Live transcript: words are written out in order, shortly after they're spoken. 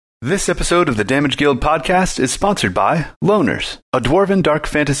This episode of the Damage Guild podcast is sponsored by Loners, a dwarven dark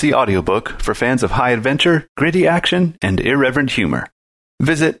fantasy audiobook for fans of high adventure, gritty action, and irreverent humor.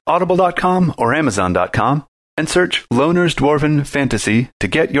 Visit audible.com or amazon.com and search Loners Dwarven Fantasy to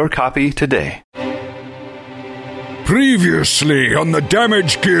get your copy today. Previously on the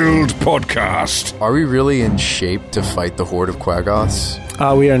Damage Guild podcast. Are we really in shape to fight the horde of Quaggoths?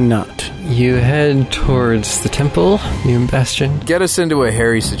 We are not. You head towards the temple, you Embastile. Get us into a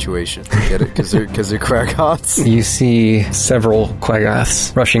hairy situation. Get it? Because they're Quaggoths? You see several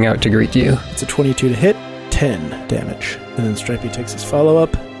Quaggoths rushing out to greet you. It's a 22 to hit, 10 damage. And then Stripey takes his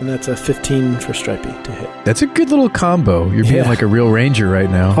follow-up, and that's a 15 for Stripey to hit. That's a good little combo. You're being like a real ranger right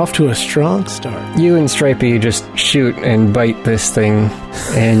now. Off to a strong start. You and Stripey just shoot and bite this thing,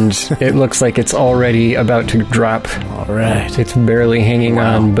 and it looks like it's already about to drop. All right. It's barely hanging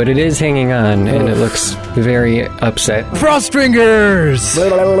on, but it is hanging on, and it looks very upset. Frost fingers!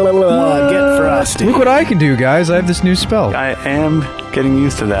 Get frosty. Look what I can do, guys. I have this new spell. I am getting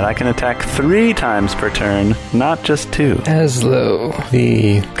used to that. I can attack 3 times per turn, not just 2. Azlo,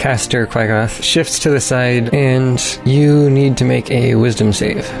 the caster Quaggoth, shifts to the side, and you need to make a wisdom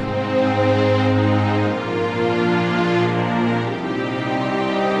save.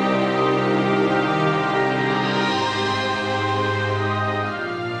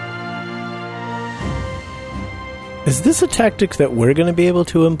 Is this a tactic that we're going to be able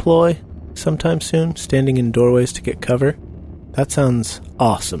to employ sometime soon? Standing in doorways to get cover? That sounds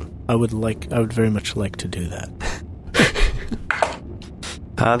awesome. I would very much like to do that.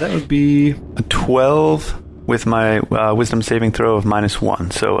 That would be a 12 with my wisdom saving throw of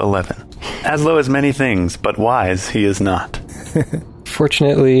 -1, so 11. Azlo is many things, but wise he is not.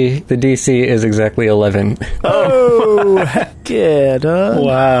 Fortunately, the DC is exactly 11. Oh, heck yeah, dog.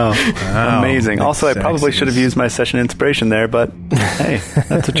 Wow. Amazing. Also, I probably Sexy. should have used my session inspiration there, but hey,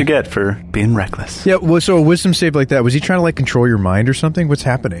 that's what you get for being reckless. Yeah, well, so a wisdom save like that, was he trying to control your mind or something? What's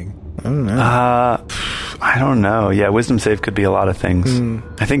happening? I don't know. I don't know. Yeah, wisdom save could be a lot of things.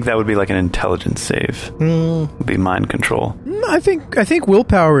 I think that would be like an intelligence save. Would be mind control. I think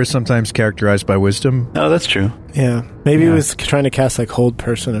willpower is sometimes characterized by wisdom. Oh, that's true. Yeah. Maybe he was trying to cast Hold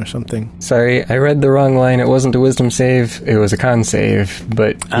Person or something. Sorry, I read the wrong line. It wasn't a wisdom save, it was a con save,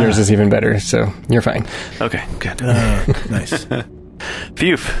 but yours is even better, so you're fine. Okay, good. Nice.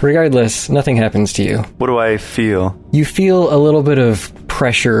 Phew. Regardless, nothing happens to you. What do I feel? You feel a little bit of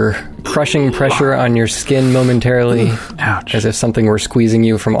pressure, crushing pressure on your skin momentarily. Ouch. As if something were squeezing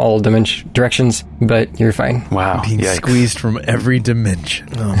you from all directions, but you're fine. Wow. Being Yikes. squeezed from every dimension.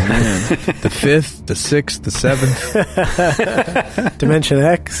 Oh, man. The 5th, the 6th, the 7th. Dimension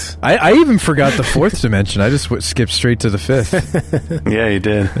X. I even forgot the 4th dimension. I just skipped straight to the 5th. Yeah, you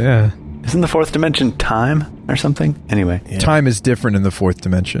did. Yeah. Isn't the 4th dimension time or something? Anyway. Yeah. Time is different in the 4th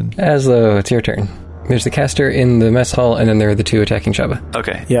dimension. Azlo, it's your turn. There's the caster in the mess hall, and then there are the 2 attacking Shabba.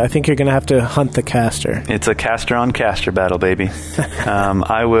 Okay. Yeah, I think you're going to have to hunt the caster. It's a caster on caster battle, baby.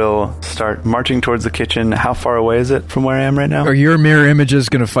 I will start marching towards the kitchen. How far away is it from where I am right now? Are your mirror images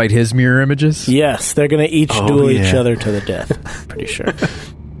going to fight his mirror images? Yes, they're going to each duel each other to the death. Pretty sure.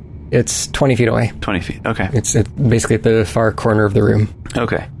 It's 20 feet away. 20 feet. Okay. It's basically at the far corner of the room.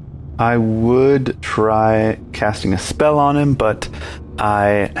 Okay. I would try casting a spell on him, but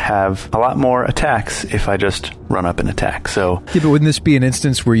I have a lot more attacks if I just run up and attack. So, Yeah, but wouldn't this be an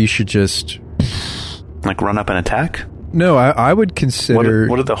instance where you should just... run up and attack? No, I would consider...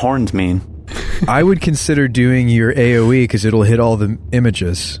 What do the horns mean? I would consider doing your AoE because it'll hit all the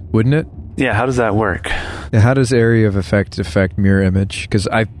images, wouldn't it? Yeah, how does that work? Now, how does area of effect affect mirror image? Because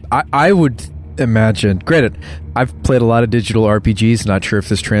I would imagine... Granted, I've played a lot of digital RPGs, not sure if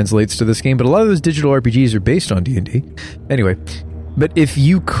this translates to this game, but a lot of those digital RPGs are based on D&D. Anyway... But if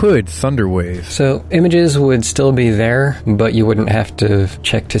you could Thunderwave... So, images would still be there, but you wouldn't have to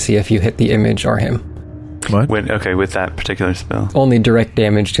check to see if you hit the image or him. What? With that particular spell. Only direct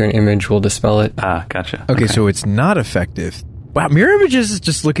damage to an image will dispel it. Ah, gotcha. Okay, so it's not effective. Wow, mirror images is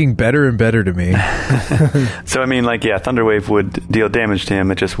just looking better and better to me. So, I mean, Thunderwave would deal damage to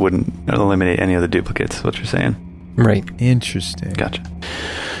him, it just wouldn't eliminate any of the duplicates, is what you're saying. Right. Interesting. Gotcha.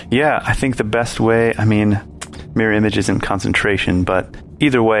 Yeah, I think the best way, mirror image isn't concentration, but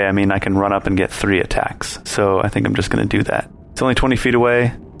either way, I can run up and get 3 attacks. So I think I'm just going to do that. It's only 20 feet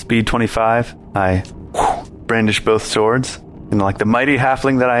away, speed 25. I brandish both swords, and like the mighty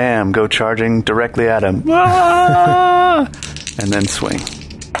halfling that I am, go charging directly at him. And then swing.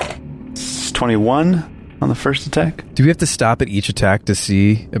 It's 21 on the first attack. Do we have to stop at each attack to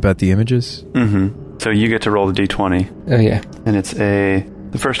see about the images? Mm-hmm. So you get to roll the d20. Oh, yeah. And it's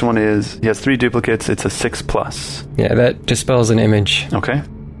the first one is, he has 3 duplicates, it's a 6+. Yeah, that dispels an image. Okay.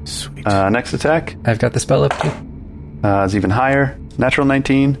 Sweet. Next attack I've got the spell up too. is even higher. Natural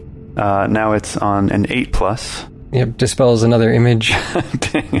 19. Now it's on an 8+. Yep, dispels another image.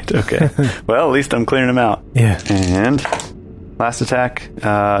 Dang it. Okay. Well, at least I'm clearing them out. Yeah. And last attack,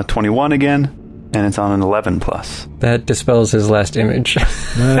 21 again, and it's on an 11+. That dispels his last image.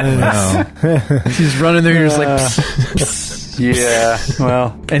 Wow. He's running there, you're just like, psst, psst. Yeah,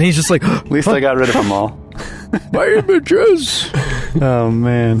 well, And he's just like, at least I got rid of them all. my images. Oh,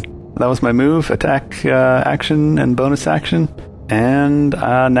 man. That was my move, attack, action, and bonus action. And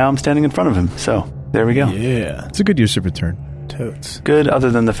now I'm standing in front of him. So, there we go. Yeah. It's a good use of return. Totes. Good, other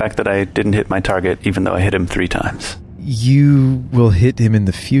than the fact that I didn't hit my target, even though I hit him 3 times. You will hit him in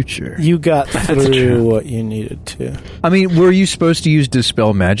the future. You got true. through what you needed to. I mean, were you supposed to use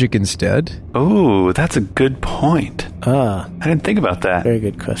Dispel Magic instead? Oh, that's a good point. Ah, I didn't think about that. very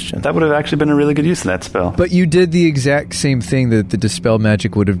good question. That would have actually been a really good use of that spell. But you did the exact same thing that the Dispel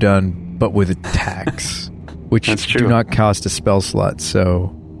Magic would have done, but with attacks, which That's true. do not cost a spell slot, so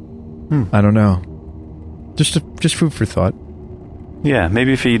I don't know. Just food for thought. Yeah,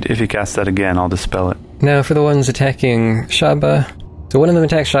 maybe if he casts that again, I'll dispel it. Now for the ones attacking Shabba. So one of them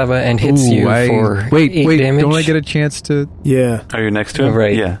attacks Shabba and hits Ooh, you for wait, 8 damage. don't I get a chance to... Yeah. Are you next to Oh, him?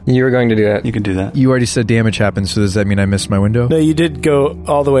 right. Yeah, You were going to do that. you can do that. You already said damage happens, so does that mean I missed my window? No, you did go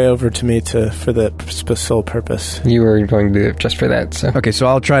all the way over to me for the sole purpose. You were going to do it just for that, so... Okay, so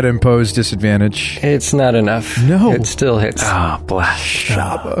I'll try to impose disadvantage. It's not enough. No. It still hits. Ah, blast.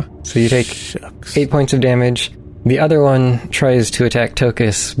 Shabba. So you take Shucks. 8 points of damage. The other one tries to attack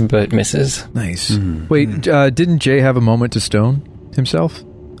Tokas, but misses. Nice. Wait, didn't Jay have a moment to stone himself?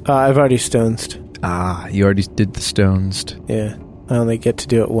 I've already stones. Ah, you already did the stones. Yeah. I only get to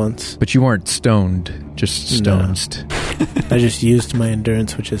do it once. But you weren't stoned, just stones. I just used my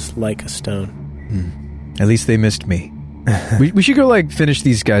endurance, which is like a stone. At least they missed me. we should go, finish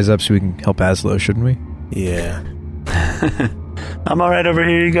these guys up so we can help Azlo, shouldn't we? Yeah. I'm alright over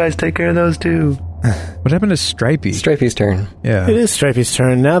here. You guys take care of those too. What happened to Stripey? Stripey's turn. Yeah. It is Stripey's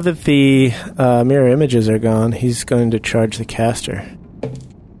turn. Now that the mirror images are gone, he's going to charge the caster.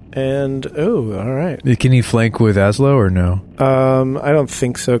 And, all right. Can he flank with Azlo or no? I don't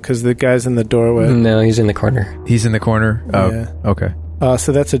think so, because the guy's in the doorway. No, he's in the corner. He's in the corner? Oh, Yeah. okay.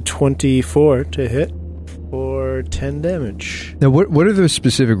 So that's a 24 to hit for 10 damage. Now, what are the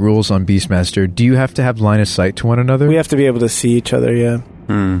specific rules on Beastmaster? Do you have to have line of sight to one another? We have to be able to see each other, yeah.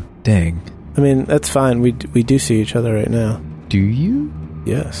 Dang. I mean, that's fine. We do see each other right now. Do you?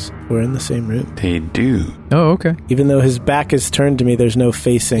 Yes, we're in the same room. They do. Oh, okay. Even though his back is turned to me, there's no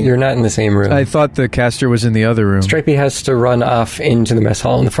facing. You're not in the same room. I thought the caster was in the other room. Stripey has to run off into the mess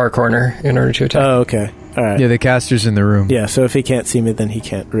hall in the far corner in order to attack. Oh, okay. All right. Yeah, the caster's in the room. Yeah, so if he can't see me, then he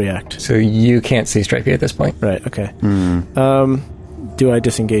can't react. So you can't see Stripey at this point. Right, okay. Do I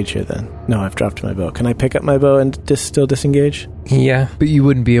disengage here then? No, I've dropped my bow. Can I pick up my bow and still disengage? Yeah. But you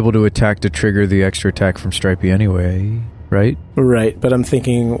wouldn't be able to attack to trigger the extra attack from Stripey anyway, right? Right, but I'm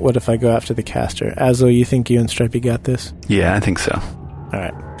thinking, what if I go after the caster? Azlo, you think you and Stripey got this? Yeah, I think so. All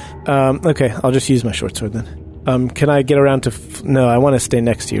right. Okay, I'll just use my short sword then. Can I get around to... No, I want to stay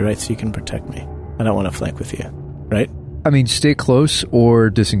next to you, right, so you can protect me. I don't want to flank with you, right? I mean, stay close or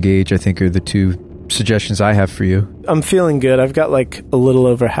disengage, I think, are the two suggestions I have for you. I'm feeling good. I've got a little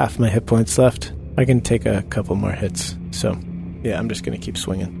over half my hit points left. I can take a couple more hits. So, yeah, I'm just going to keep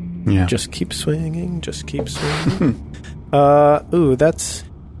swinging. Yeah. Just keep swinging. Just keep swinging. That's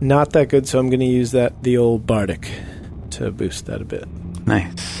not that good, so I'm going to use the old Bardic to boost that a bit.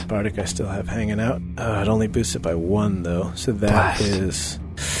 Nice. Bardic I still have hanging out. It only boosts it by 1, though. So that's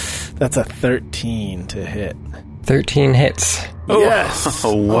a 13 to hit. 13 hits. Yes!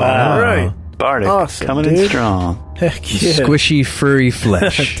 Oh, wow. All right. Bardic, Awesome, coming in dude. strong. Heck yeah. Squishy, furry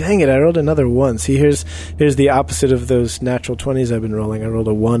flesh. Dang it, I rolled another 1. See, here's the opposite of those natural 20s I've been rolling. I rolled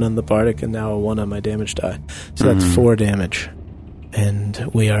a 1 on the Bardic and now a 1 on my damage die. So that's 4 damage. And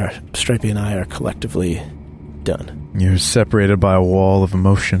Stripey and I are collectively done. You're separated by a wall of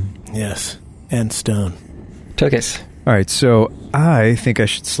emotion. Yes. And stone. Tokas. All right, so I think I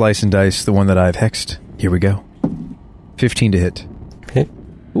should slice and dice the one that I've hexed. Here we go. 15 to hit. Hit.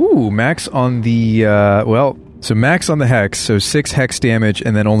 Ooh, max on the, so max on the hex, so 6 hex damage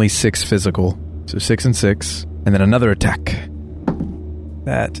and then only 6 physical. So 6 and 6. And then another attack.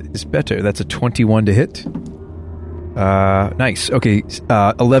 That is better. That's a 21 to hit. Nice. Okay,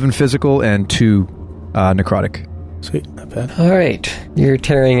 11 physical and 2 necrotic. Sweet, not bad. All right, you're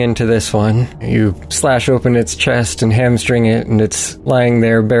tearing into this one. You slash open its chest and hamstring it, and it's lying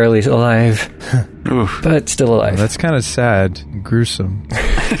there barely alive, but still alive. That's kind of sad and gruesome.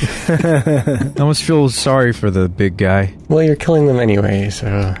 I almost feel sorry for the big guy. Well, you're killing them anyway,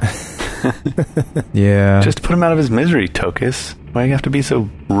 so... Yeah. Just put him out of his misery, Tokas. Why do you have to be so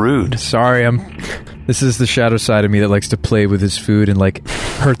rude? Sorry, this is the shadow side of me that likes to play with his food and, like,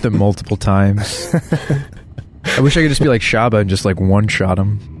 hurt them multiple times. I wish I could just be like Shabba and just, like, one-shot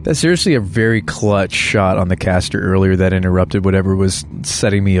him. That's seriously a very clutch shot on the caster earlier that interrupted whatever was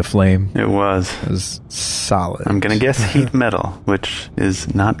setting me aflame. It was. It was solid. I'm going to guess heat metal, which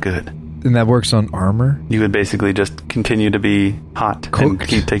is not good. And that works on armor? You would basically just continue to be hot and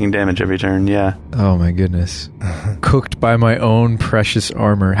keep taking damage every turn, yeah. Oh my goodness. Cooked by my own precious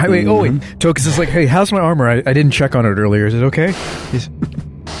armor. Wait, Tokas is like, hey, how's my armor? I didn't check on it earlier. Is it okay?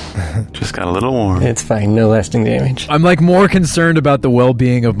 Just got a little warm. It's fine, no lasting damage. I'm like more concerned about the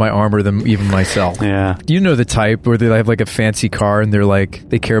well-being of my armor than even myself. Yeah. You know the type where they have like a fancy car and they're like,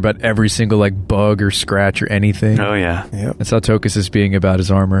 they care about every single like bug or scratch or anything. Oh yeah. Yep. That's how Tokas is being about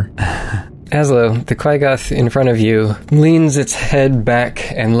his armor. Azlo, the Quaggoth in front of you, leans its head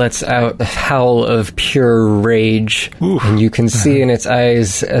back and lets out a howl of pure rage. Oof. And you can see in its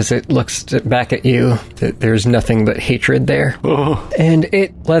eyes as it looks back at you that there's nothing but hatred there. Oh. And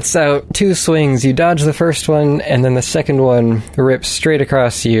it lets out 2 swings. You dodge the first one, and then the second one rips straight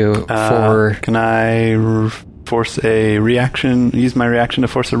across you for... Can I force a reaction, use my reaction to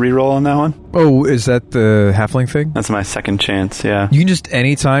force a reroll on that one? Oh, is that the halfling thing? That's my second chance, yeah. You can just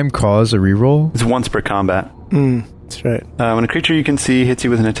anytime cause a reroll? It's once per combat. That's right. When a creature you can see hits you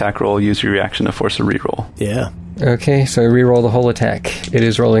with an attack roll, use your reaction to force a reroll. Yeah. Okay, so reroll the whole attack. It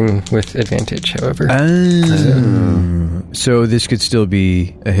is rolling with advantage, however. So this could still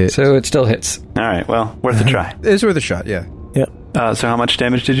be a hit. So it still hits. All right, well, worth a try. It's worth a shot, yeah. Yep. So how much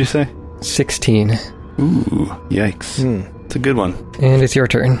damage did you say? 16. Ooh, yikes. It's a good one. And it's your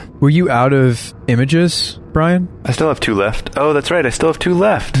turn. Were you out of images, Brian? I still have 2 left. Oh, that's right, I still have 2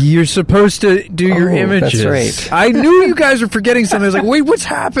 left. You're supposed to do your images. That's right. I knew you guys were forgetting something. I was like, wait, what's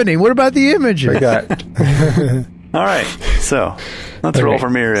happening? What about the images? Forgot. All right, so let's roll for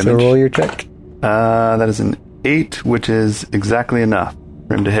mirror image. So roll your check. That is an 8, which is exactly enough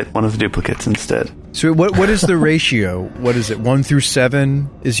for him to hit one of the duplicates instead. So what is the ratio? What is it? 1 through 7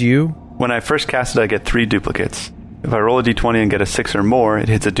 is you? When I first cast it, I get 3 duplicates. If I roll a d20 and get a 6 or more, it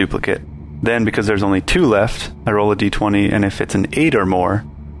hits a duplicate. Then, because there's only 2 left, I roll a d20, and if it's an 8 or more,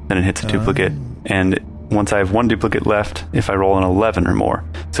 then it hits a duplicate. And once I have 1 duplicate left, if I roll an 11 or more.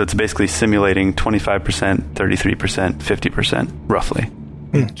 So it's basically simulating 25%, 33%, 50%, roughly.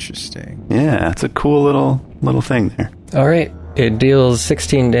 Interesting. Yeah, it's a cool little thing there. All right. It deals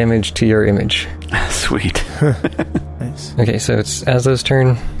 16 damage to your image. Sweet. Nice. Okay, so it's Azlo's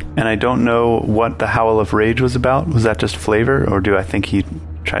turn. And I don't know what the Howl of Rage was about. Was that just flavor, or do I think he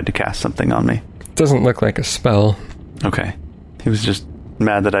tried to cast something on me? Doesn't look like a spell. Okay. He was just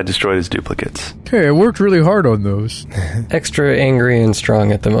mad that I destroyed his duplicates. Hey, I worked really hard on those. Extra angry and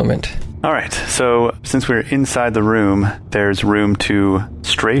strong at the moment. All right, so since we're inside the room, there's room to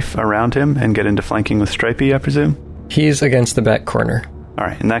strafe around him and get into flanking with Stripey, I presume? He's against the back corner. All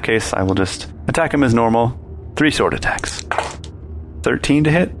right, in that case, I will just attack him as normal. 3 sword attacks. 13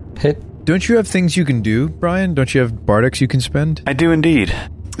 to hit? Hit. Don't you have things you can do, Brian? Don't you have bardics you can spend? I do indeed.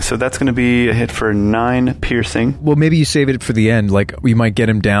 So that's going to be a hit for 9 piercing. Well, maybe you save it for the end. Like, you might get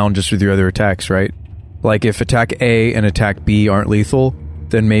him down just with your other attacks, right? Like, if attack A and attack B aren't lethal,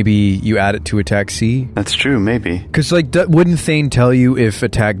 then maybe you add it to attack C. That's true, maybe. Because, like, wouldn't Thane tell you if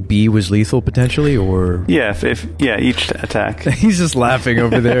attack B was lethal, potentially, or... Yeah, if each attack. He's just laughing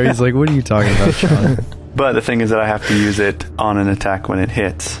over there. He's like, what are you talking about, Sean? But the thing is that I have to use it on an attack when it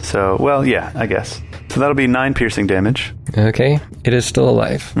hits. So, well, yeah, I guess. So that'll be 9 piercing damage. Okay, it is still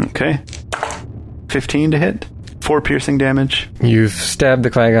alive. Okay. 15 to hit. 4 piercing damage. You've stabbed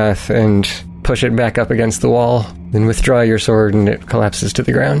the Quaggoth and push it back up against the wall, then withdraw your sword and it collapses to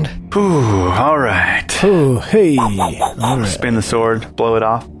the ground. Ooh, all right. Oh, hey. All right. Spin the sword, blow it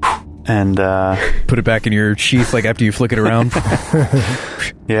off, and Put it back in your sheath, like, after you flick it around.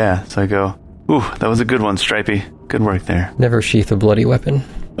 yeah, so I go, ooh, that was a good one, Stripey. Good work there. Never sheath a bloody weapon.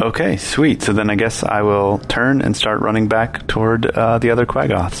 Okay, sweet. So then I guess I will turn and start running back toward the other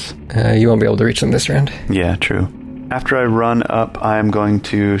Quaggoths. You won't be able to reach them this round. Yeah, true. After I run up, I'm going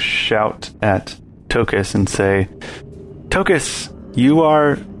to shout at Tokas and say, Tokas, you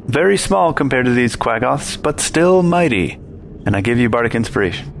are very small compared to these Quaggoths, but still mighty. And I give you Bardic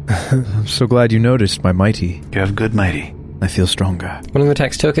Inspiration. I'm so glad you noticed, my mighty. You have good mighty. I feel stronger. One of them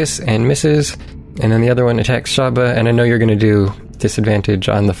attacks Tokas and misses. And then the other one attacks Shabba, and I know you're going to do disadvantage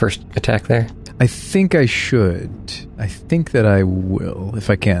on the first attack there. I think I should. I think that I will, if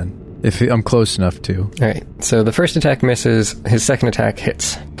I can. If I'm close enough to. Alright, so the first attack misses, his second attack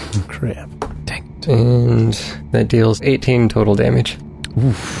hits. Crap. Dang. And that deals 18 total damage.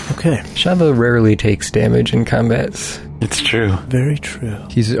 Oof. Okay. Shabba rarely takes damage in combats. It's true. Very true.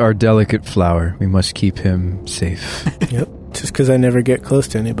 He's our delicate flower. We must keep him safe. Yep. Just because I never get close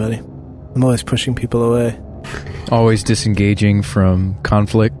to anybody. I'm always pushing people away. Always disengaging from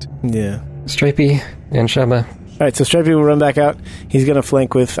conflict. Yeah. Stripey and Shabba. Alright, so Stripey will run back out. He's going to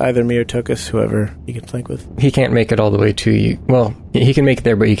flank with either me or Tokas, whoever he can flank with. He can't make it all the way to you. Well, he can make it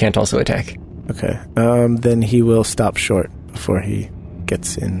there, but he can't also attack. Okay. Then he will stop short before he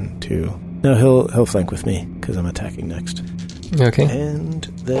gets into... No, he'll flank with me, because I'm attacking next. Okay. And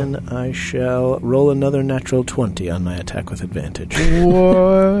then I shall roll another natural 20 on my attack with advantage.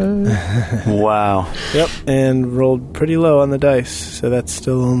 What? Wow. Yep, and rolled pretty low on the dice, so that's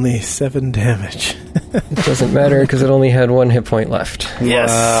still only 7 damage. It doesn't matter, because it only had 1 hit point left. Yes.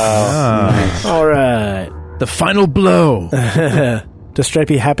 Nice. All right. The final blow. Does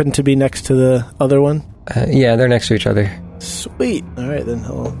Stripey happen to be next to the other one? Yeah, they're next to each other. Sweet. All right, then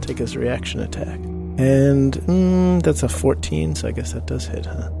he'll take his reaction attack. And that's a 14, so I guess that does hit,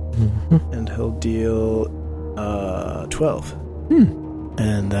 huh? Mm-hmm. And he'll deal 12.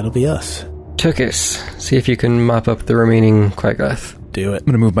 And that'll be us. Tokas, see if you can mop up the remaining Quaggoth. Do it. I'm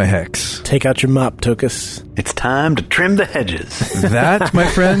going to move my hex. Take out your mop, Tokas. It's time to trim the hedges. That, my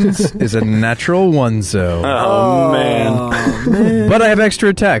friends, is a natural one-zo. Oh, man. But I have extra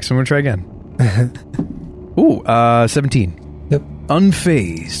attacks, so I'm going to try again. Ooh, 17. Yep.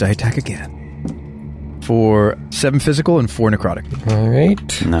 Unfazed, I attack again. For 7 physical and 4 necrotic. All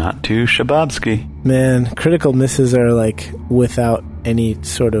right. Not too Shababsky. Man, critical misses are like without any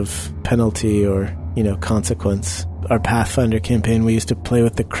sort of penalty or, consequence. Our Pathfinder campaign, we used to play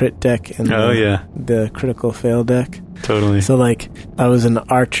with the crit deck and the critical fail deck. Totally. So, I was an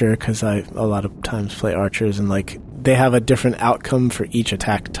archer because I a lot of times play archers, and, they have a different outcome for each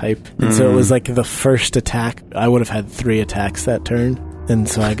attack type. And so it was the first attack, I would have had 3 attacks that turn. And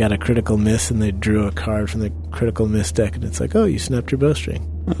so I got a critical miss, and they drew a card from the critical miss deck, and it's like, oh, you snapped your bowstring.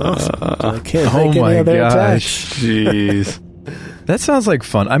 Awesome. So I can't make any other attacks. Jeez. That sounds like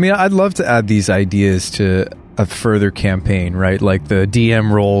fun. I mean, I'd love to add these ideas to a further campaign, right? Like the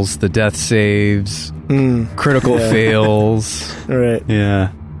DM rolls, the death saves, critical fails. Right.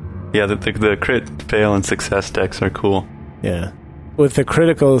 Yeah. Yeah, the crit, fail, and success decks are cool. Yeah. With the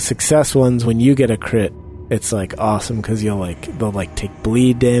critical success ones, when you get a crit, it's awesome because they'll take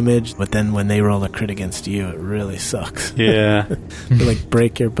bleed damage, but then when they roll a crit against you, it really sucks. Yeah. You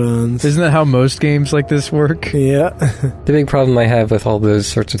break your bones. Isn't that how most games like this work? Yeah. The big problem I have with all those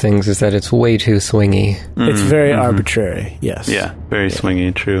sorts of things is that it's way too swingy. It's very arbitrary, yes. Yeah, very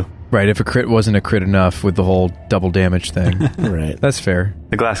swingy, true. Right, if a crit wasn't a crit enough with the whole double damage thing. Right. That's fair.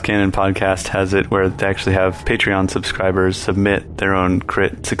 The Glass Cannon podcast has it where they actually have Patreon subscribers submit their own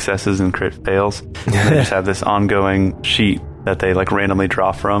crit successes and crit fails. And they just have this ongoing sheet that they randomly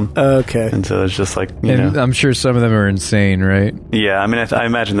draw from. Okay. And so it's just And I'm sure some of them are insane, right? Yeah, I mean, I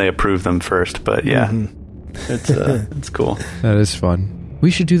imagine they approve them first, but yeah, it's cool. That is fun.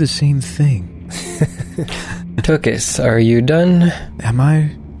 We should do the same thing. Tokas, are you done?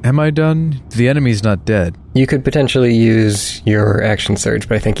 Am I done? The enemy's not dead. You could potentially use your action surge,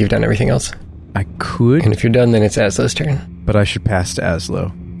 but I think you've done everything else. I could, And if you're done, then it's Azlo's turn. but I should pass to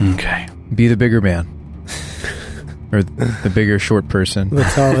Azlo. Okay. Be the bigger man. Or the bigger short person. The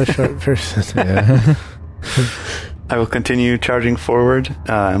taller, short person. Yeah. I will continue charging forward.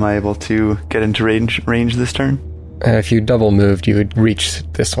 Am I able to get into range this turn? If you double moved, you would reach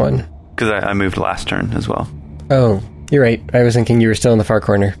this one. Because I moved last turn as well. Oh, you're right. I was thinking you were still in the far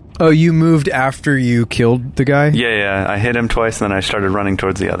corner. Oh, you moved after you killed the guy? Yeah. I hit him twice, and then I started running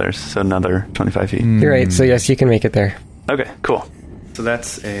towards the others. So another 25 feet. You're right. So yes, you can make it there. Okay, cool. So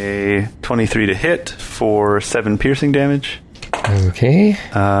that's a 23 to hit for 7 piercing damage. Okay.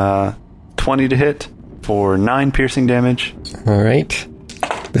 20 to hit for 9 piercing damage. All right.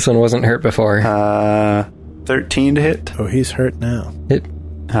 This one wasn't hurt before. 13 to hit Oh, he's hurt now. Hit.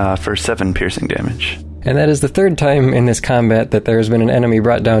 for 7 piercing damage. And that is the third time in this combat that there has been an enemy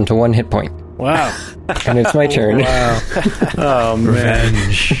brought down to 1 hit point. Wow. And it's my turn. Oh, man.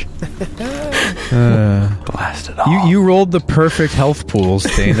 Revenge. Blast it all. You rolled the perfect health pools,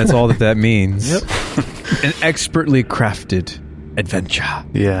 Dane. That's all that means. Yep. An expertly crafted adventure.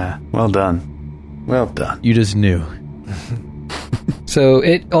 Yeah, well done. Well done. You just knew. So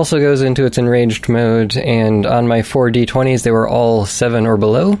it also goes into its enraged mode, and on my 4 d20s, they were all 7 or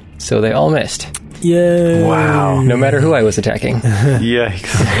below, so they all missed. Yay. Wow. No matter who I was attacking.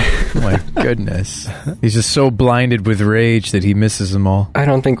 Yikes. Oh my goodness. He's just so blinded with rage that he misses them all. I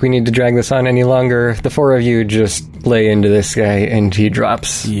don't think we need to drag this on any longer. The four of you just lay into this guy and he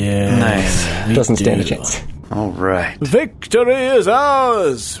drops. Yeah. Nice. Doesn't stand a chance. All right. Victory is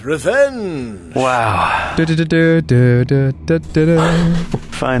ours! Revenge! Wow.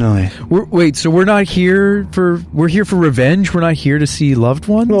 Finally. Wait, so we're here for revenge? We're not here to see loved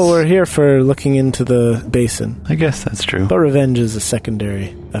ones? Well, we're here for looking into the basin. I guess that's true. But revenge is a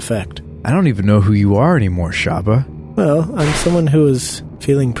secondary effect. I don't even know who you are anymore, Shabba. Well, I'm someone who is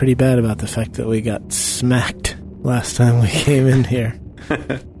feeling pretty bad about the fact that we got smacked last time we came in here.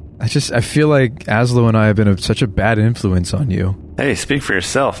 I feel like Azlo and I have been such a bad influence on you. Hey, speak for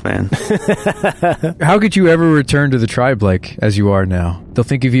yourself, man. How could you ever return to the tribe as you are now? They'll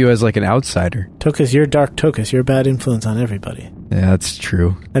think of you as like an outsider. Tokas, you're dark Tokas. You're a bad influence on everybody. Yeah, that's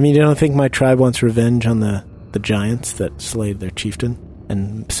true. I mean, you don't think my tribe wants revenge on the giants that slayed their chieftain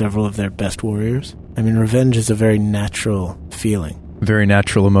and several of their best warriors? I mean, revenge is a very natural feeling. Very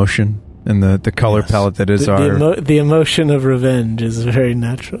natural emotion. And the color palette that is the emotion of revenge is very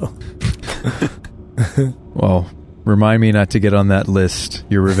natural. Well, remind me not to get on that list,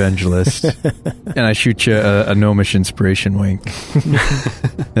 your revenge list. And I shoot you a gnomish inspiration wink.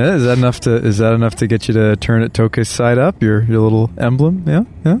 Yeah, is that enough to get you to turn it Tokas side up, your little emblem?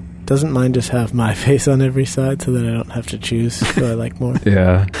 Yeah. Doesn't mine just have my face on every side so that I don't have to choose who I like more?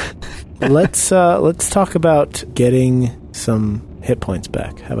 Yeah. Let's talk about getting some hit points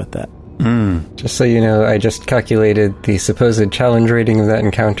back. How about that? Just so you know, I just calculated the supposed challenge rating of that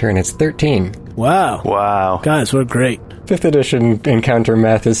encounter, and it's 13. Wow. Guys, we're great. 5th edition encounter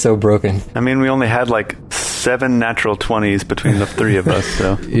math is so broken. I mean, we only had like 7 natural 20s between the 3 of us,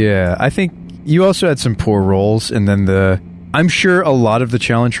 so... Yeah, I think you also had some poor rolls, and then I'm sure a lot of the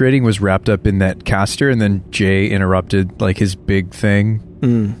challenge rating was wrapped up in that caster, and then Jay interrupted like his big thing.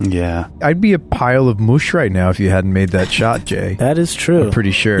 Yeah. I'd be a pile of mush right now if you hadn't made that shot, Jay. That is true. I'm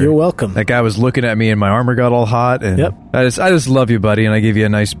pretty sure. You're welcome. That guy was looking at me and my armor got all hot. And yep. I just love you, buddy, and I gave you a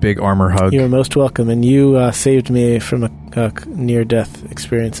nice big armor hug. You're most welcome, and you saved me from a near-death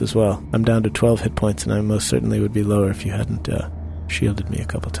experience as well. I'm down to 12 hit points, and I most certainly would be lower if you hadn't shielded me a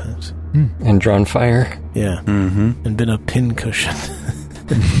couple times. And drawn fire. Yeah. Mm-hmm. And been a pincushion.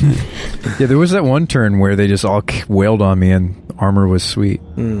 Yeah, there was that one turn where they just all wailed on me and armor was sweet.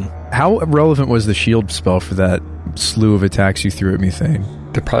 How relevant was the shield spell for that slew of attacks you threw at me thing?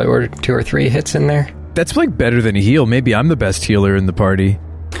 There probably were 2 or 3 hits in there. That's like better than a heal. Maybe I'm the best healer in the party.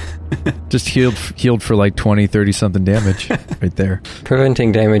 Just healed for like 20, 30 something damage right there.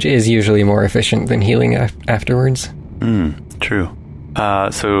 Preventing damage is usually more efficient than healing afterwards. True.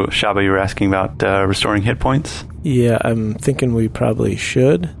 So, Shabba, you were asking about restoring hit points? Yeah, I'm thinking we probably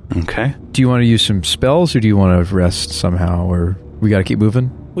should. Okay. Do you want to use some spells, or do you want to rest somehow, or we got to keep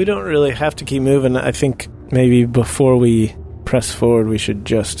moving? We don't really have to keep moving. I think maybe before we press forward, we should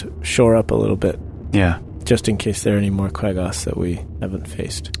just shore up a little bit. Yeah. Just in case there are any more Quagos that we haven't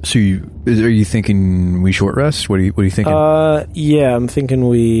faced. So are you thinking we short rest? What are you thinking? Yeah, I'm thinking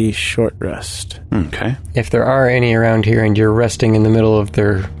we short rest. Okay. If there are any around here and you're resting in the middle of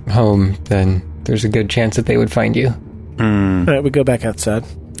their home, then there's a good chance that they would find you. All right, we go back outside.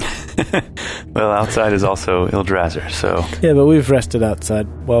 Well, outside is also Ildrasser, so... Yeah, but we've rested outside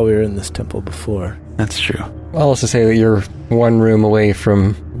while we were in this temple before. That's true. I'll also say that you're one room away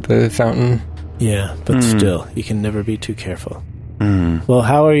from the fountain. Yeah, but still, you can never be too careful. Well,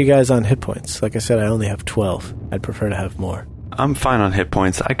 how are you guys on hit points? Like I said, I only have 12. I'd prefer to have more. I'm fine on hit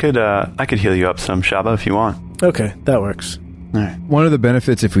points. I could heal you up some, Shabba, if you want. Okay, that works. All right. One of the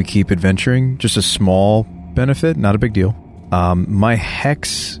benefits if we keep adventuring, just a small benefit, not a big deal. My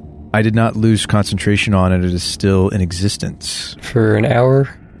Hex, I did not lose concentration on it. It is still in existence. For an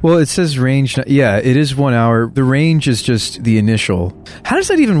hour? Well, it says range. Yeah, it is 1 hour. The range is just the initial. How does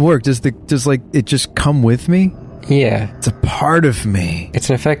that even work? Does it just come with me? Yeah. It's a part of me. It's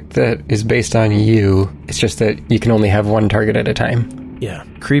an effect that is based on you. It's just that you can only have one target at a time. Yeah.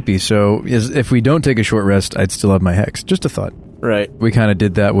 Creepy. So if we don't take a short rest, I'd still have my Hex. Just a thought. Right. We kind of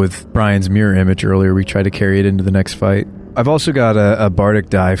did that with Brian's mirror image earlier. We tried to carry it into the next fight. I've also got a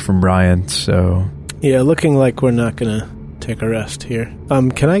Bardic die from Brian, so... Yeah, looking like we're not going to take a rest here.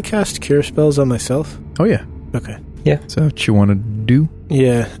 Can I cast cure spells on myself? Oh, yeah. Okay. Yeah. Is that what you want to do?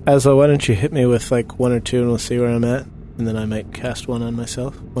 Yeah. Azlo, why don't you hit me with like 1 or 2 and we'll see where I'm at? And then I might cast one on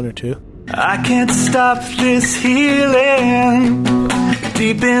myself. 1 or 2. I can't stop this healing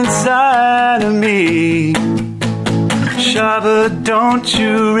deep inside of me. Shabba, don't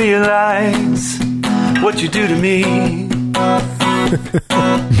you realize what you do to me?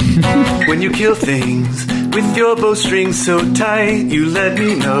 When you kill things with your bowstring so tight, you let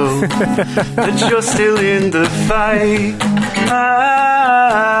me know that you're still in the fight.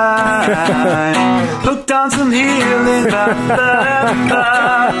 I'm hooked on some healing,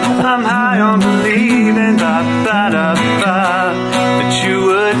 I'm high on believing, that you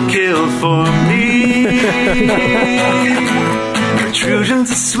would kill for me.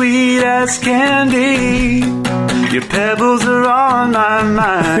 Protrusions as sweet as candy, your pebbles are on my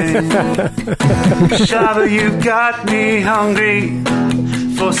mind. Shabba, you got me hungry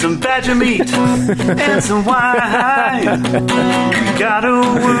for some badger meat and some wine. You got a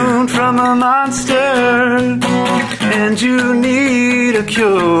wound from a monster and you need a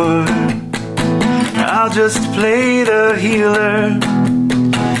cure. I'll just play the healer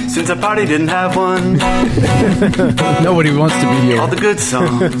since our party didn't have one. Nobody wants to be here. All the good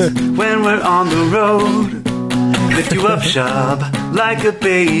songs when we're on the road lift you up, Shab, like a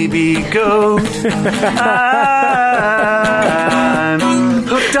baby goat. I'm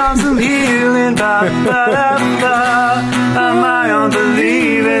hooked on some healing, I'm high on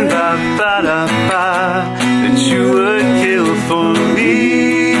believing, that you would kill for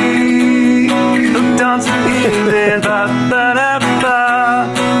me. Hooked on some healing, I'm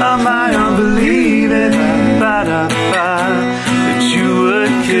high on believing, that you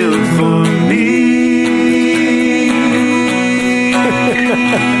would kill for me.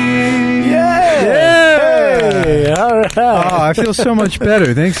 Yay! All right. Oh, I feel so much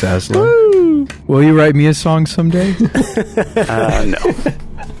better. Thanks, Azlo. Woo! Will you write me a song someday? No.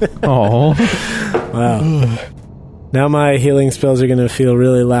 Oh. Wow. Now my healing spells are going to feel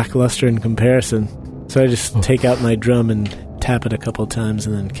really lackluster in comparison. So I just take out my drum and tap it a couple times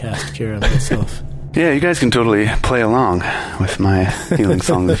and then cast Cure on myself. Yeah, you guys can totally play along with my healing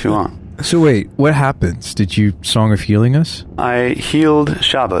songs if you want. So wait, what happens? Did you Song of Healing us? I healed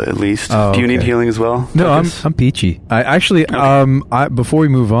Shabba, at least. Oh, Do you need okay. healing as well? No, Tokas? I'm peachy. I actually, before we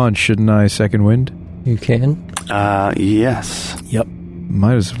move on, shouldn't I second wind? You can. Yes. Yep.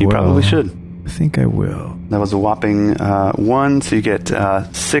 Might as well. You probably should. I think I will. That was a whopping 1, so you get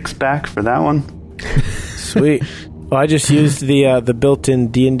 6 back for that one. Sweet. Well, I just used the built-in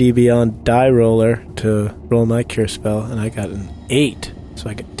D&D Beyond die roller to roll my Cure spell, and I got an 8. So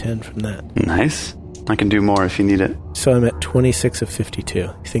I get 10 from that. Nice. I can do more if you need it. So I'm at 26 of 52.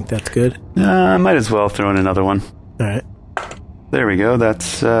 You think that's good? I might as well throw in another one. All right. There we go.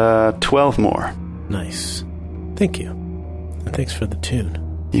 That's 12 more. Nice. Thank you. And thanks for the tune.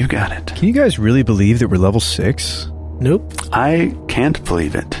 You got it. Can you guys really believe that we're level 6? Nope. I can't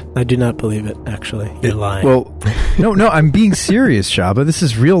believe it. I do not believe it, actually. You're lying. Well, no, I'm being serious, Shabba. This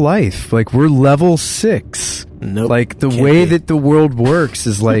is real life. Like, we're level 6. Nope. Like, the Can't way be. that the world works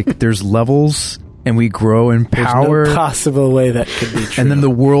is like there's levels and we grow in power. There's no possible way that could be true. And then the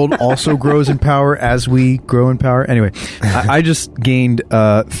world also grows in power as we grow in power. Anyway, I just gained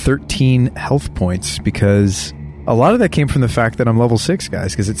 13 health points because a lot of that came from the fact that I'm level 6,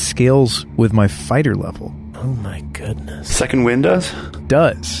 guys, because it scales with my fighter level. Oh my goodness. Second wind does?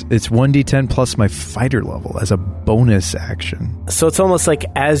 Does. It's 1d10 plus my fighter level as a bonus action. So it's almost like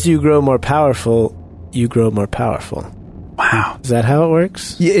as you grow more powerful, you grow more powerful. Wow. Is that how it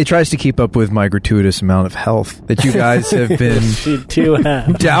works? Yeah, it tries to keep up with my gratuitous amount of health that you guys have been You do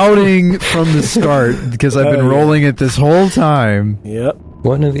have. doubting from the start because I've been Oh, yeah. rolling it this whole time. Yep.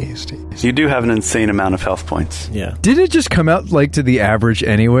 One of these days. You do have an insane amount of health points. Yeah. Did it just come out like to the average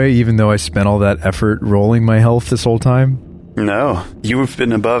anyway, even though I spent all that effort rolling my health this whole time? No. You've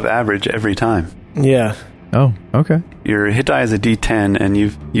been above average every time. Yeah. Oh, okay. Your hit die is a D10, and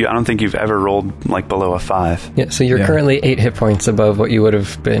I don't think you've ever rolled like below a 5. Yeah, so you're Yeah. currently 8 hit points above what you would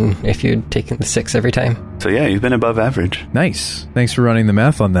have been if you'd taken the 6 every time. So yeah, you've been above average. Nice. Thanks for running the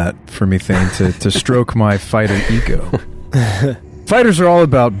math on that for me, Thane, to stroke my fighter ego. Fighters are all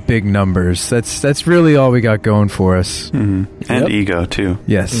about big numbers. That's really all we got going for us. Mm-hmm. And Yep. ego, too.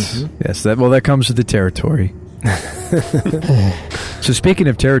 Yes. Yes. That comes with the territory. So speaking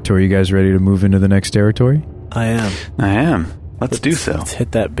of territory, you guys ready to move into the next territory? I am. I am. Let's do so. Let's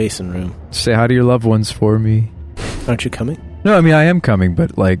hit that basin room. Say hi to your loved ones for me. Aren't you coming? No, I mean, I am coming,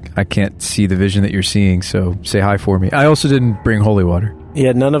 but like I can't see the vision that you're seeing, so say hi for me. I also didn't bring holy water.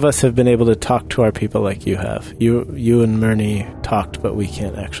 Yeah, none of us have been able to talk to our people like you have. You and Murney talked, but we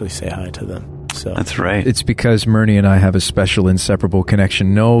can't actually say hi to them. So That's right. It's because Murney and I have a special inseparable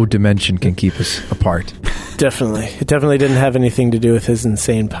connection. No dimension can keep us apart. definitely, it definitely didn't have anything to do with his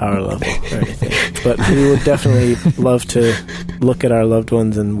insane power level or anything. But we would definitely love to look at our loved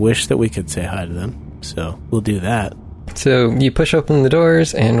ones and wish that we could say hi to them. So we'll do that. So you push open the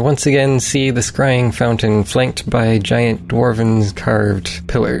doors and once again see the scrying fountain flanked by giant dwarven carved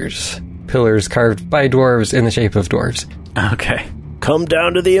pillars. Pillars carved by dwarves in the shape of dwarves. Okay. Come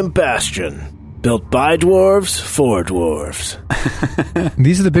down to the Embastile. Built by dwarves, for dwarves.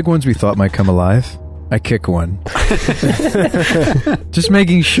 These are the big ones we thought might come alive. I kick one. Just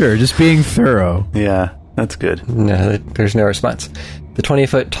making sure, just being thorough. Yeah, that's good. No, there's no response. The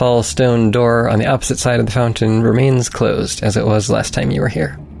 20-foot tall stone door on the opposite side of the fountain remains closed, as it was last time you were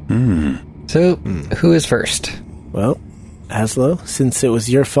here. So, who is first? Well, Azlo, since it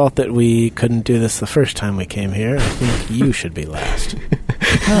was your fault that we couldn't do this the first time we came here, I think you should be last.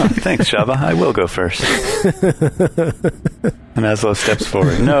 Oh, thanks, Shabba. I will go first. And Azlo steps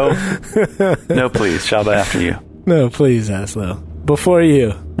forward. No, please, Shabba, after you. No, please, Azlo. Before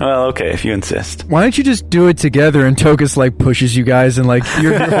you. Well, okay, if you insist. Why don't you just do it together and Tokas pushes you guys and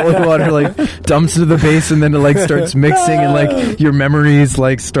your holy water dumps into the base and then it starts mixing and your memories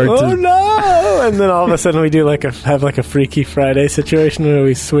start to... Oh no! And then all of a sudden we do have a Freaky Friday situation where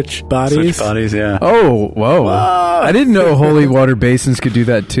we switch bodies. Switch bodies, yeah. Oh, whoa. I didn't know holy water basins could do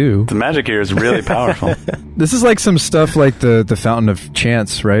that too. The magic here is really powerful. This is some stuff like the Fountain of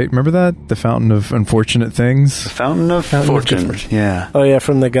Chance, right? Remember that? The Fountain of Unfortunate Things? The Fountain of Fortune. Yeah. Oh yeah,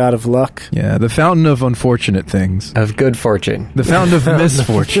 from the God of Luck. Yeah, the Fountain of Unfortunate Things. Of Good Fortune. The Fountain of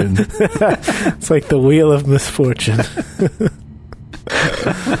Misfortune. It's like the Wheel of Misfortune. Wasn't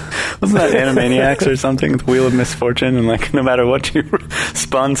that Animaniacs or something? The Wheel of Misfortune, and no matter what you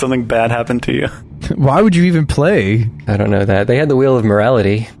spun, something bad happened to you. Why would you even play? I don't know that. They had the Wheel of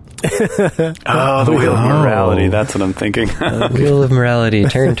Morality. The Wheel of Morality. That's what I'm thinking. Wheel of Morality.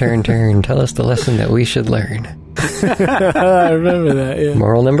 Turn, turn, turn. Tell us the lesson that we should learn. I remember that, yeah.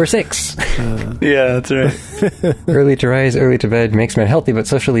 Moral number 6. Yeah, that's right. Early to rise, early to bed makes men healthy but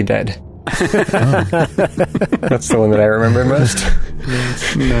socially dead. That's the one that I remember most.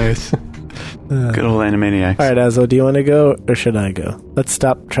 Nice. Good old Animaniacs. All right, Azlo, do you want to go or should I go? Let's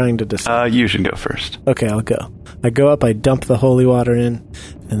stop trying to decide. You should go first. Okay, I'll go. I go up, I dump the holy water in,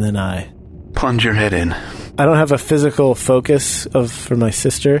 and then I... plunge your head in. I don't have a physical focus for my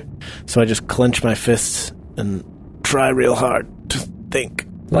sister, so I just clench my fists and try real hard to think.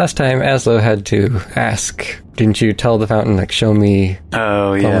 Last time Azlo had to ask, didn't you tell the fountain, show me?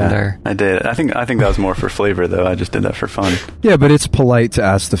 Oh, yeah. I did. I think that was more for flavor, though. I just did that for fun. Yeah, but it's polite to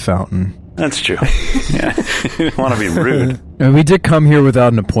ask the fountain. That's true. Yeah. You don't want to be rude. And we did come here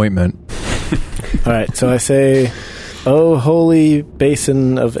without an appointment. All right, so I say, "Oh, holy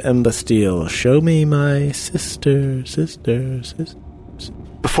basin of Embastile, show me my sister.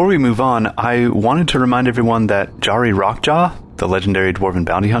 Before we move on, I wanted to remind everyone that Jari Rockjaw, the legendary dwarven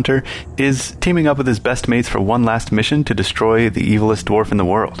bounty hunter, is teaming up with his best mates for one last mission to destroy the evilest dwarf in the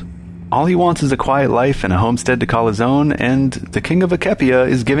world. All he wants is a quiet life and a homestead to call his own, and the King of Akepia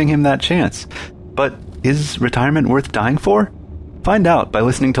is giving him that chance. But is retirement worth dying for? Find out by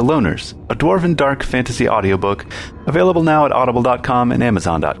listening to Loners, a dwarven dark fantasy audiobook, available now at audible.com and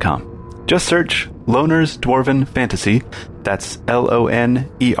amazon.com. Just search Loners Dwarven Fantasy, that's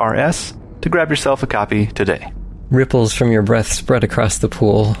Loners, to grab yourself a copy today. Ripples from your breath spread across the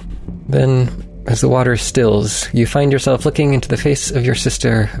pool. Then, as the water stills, you find yourself looking into the face of your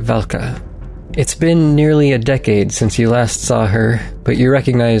sister, Valka. It's been nearly a decade since you last saw her, but you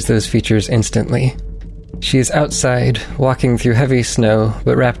recognize those features instantly. She is outside, walking through heavy snow,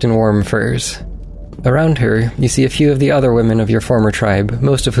 but wrapped in warm furs. Around her, you see a few of the other women of your former tribe,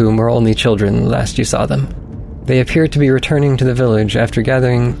 most of whom were only children last you saw them. They appear to be returning to the village after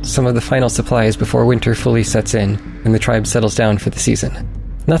gathering some of the final supplies before winter fully sets in and the tribe settles down for the season.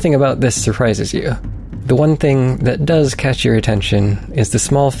 Nothing about this surprises you. The one thing that does catch your attention is the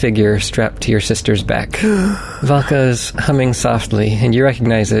small figure strapped to your sister's back. Valka is humming softly, and you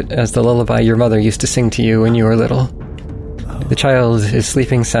recognize it as the lullaby your mother used to sing to you when you were little. The child is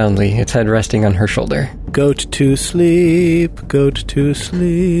sleeping soundly, its head resting on her shoulder. Goat to sleep, goat to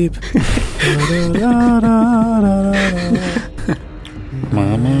sleep.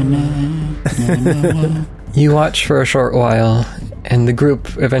 You watch for a short while, and the group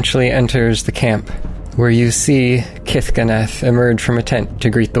eventually enters the camp, where you see Kithganath emerge from a tent to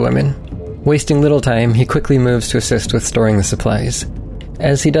greet the women. Wasting little time, he quickly moves to assist with storing the supplies.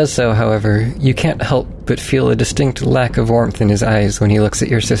 As he does so, however, you can't help but feel a distinct lack of warmth in his eyes when he looks at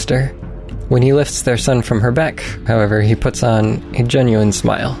your sister. When he lifts their son from her back, however, he puts on a genuine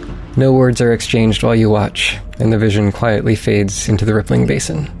smile. No words are exchanged while you watch, and the vision quietly fades into the rippling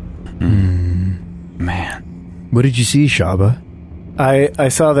basin. Man. What did you see, Shabba? I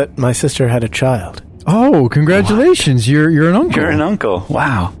saw that my sister had a child. Oh, congratulations. You're an uncle. You're an uncle.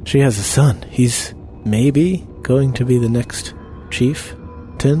 Wow. She has a son. He's maybe going to be the next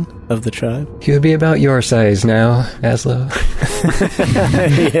chieftain of the tribe? He would be about your size now, Azlo.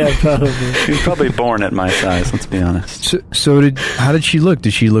 Yeah, probably. She was probably born at my size, let's be honest. How did she look?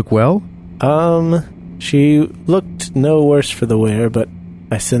 Did she look well? She looked no worse for the wear, but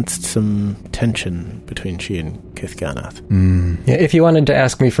I sensed some tension between she and Kithganath. Yeah, if you wanted to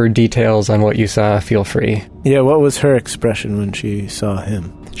ask me for details on what you saw, feel free. Yeah, what was her expression when she saw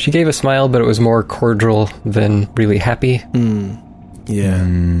him? She gave a smile, but it was more cordial than really happy. Yeah.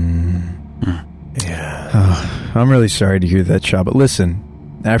 Oh, I'm really sorry to hear that, Shabba.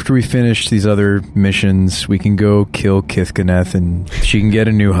 Listen, after we finish these other missions, we can go kill Kithganath and she can get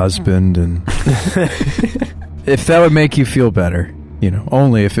a new husband. And if that would make you feel better,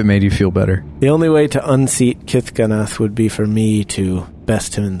 only if it made you feel better. The only way to unseat Kithganath would be for me to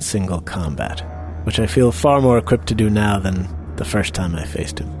best him in single combat, which I feel far more equipped to do now than the first time I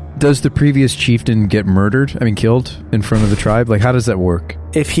faced him. Does the previous chieftain get killed in front of the tribe? Like, how does that work?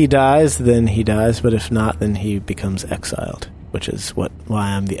 If he dies, then he dies, but if not, then he becomes exiled, which is why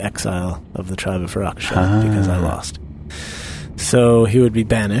I'm the exile of the tribe of Rakshas, because I lost. So he would be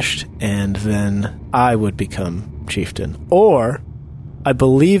banished, and then I would become chieftain. Or, I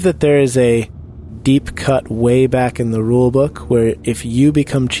believe that there is a deep cut way back in the rulebook where if you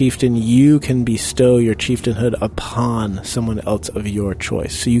become chieftain, you can bestow your chieftainhood upon someone else of your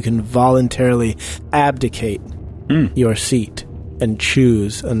choice. So you can voluntarily abdicate your seat and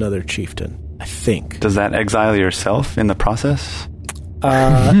choose another chieftain, I think. Does that exile yourself in the process?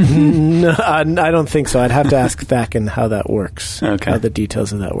 No, I don't think so. I'd have to ask Thakin how that works. Okay. How the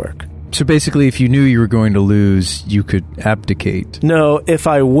details of that work. So basically, if you knew you were going to lose, you could abdicate. No, if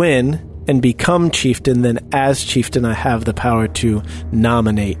I win and become chieftain, then as chieftain I have the power to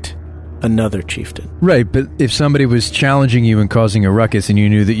nominate another chieftain. Right, but if somebody was challenging you and causing a ruckus and you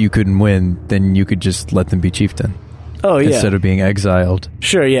knew that you couldn't win, then you could just let them be chieftain. Oh, yeah. Instead of being exiled.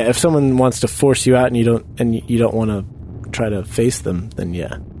 Sure, yeah. If someone wants to force you out and you don't want to try to face them, then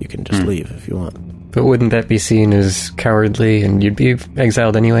yeah, you can just leave if you want. But wouldn't that be seen as cowardly and you'd be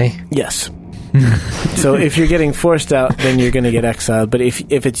exiled anyway? Yes. So if you're getting forced out, then you're going to get exiled. But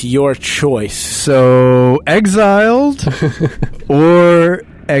if it's your choice... So, exiled or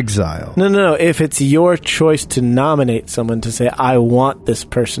exile? No. If it's your choice to nominate someone to say, I want this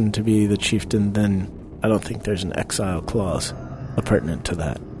person to be the chieftain, then I don't think there's an exile clause pertinent to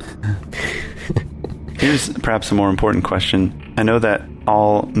that. Here's perhaps a more important question. I know that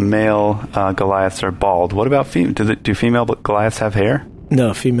all male Goliaths are bald. What about female? Do female Goliaths have hair?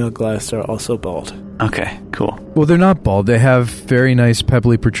 No, female Goliaths are also bald. Okay, cool. Well, they're not bald. They have very nice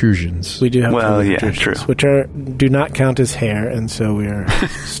pebbly protrusions. We do have yeah, protrusions, true. which do not count as hair, and so we are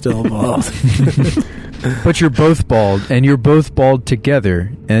still bald. But you're both bald, and you're both bald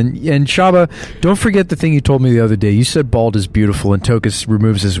together. And Shabba, don't forget the thing you told me the other day. You said bald is beautiful, and Tokas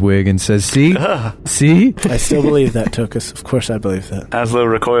removes his wig and says, see? See? I still believe that, Tokas. Of course I believe that. Azlo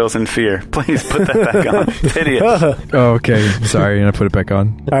recoils in fear. Please put that back on. Idiot. Oh, okay. Sorry, and I put it back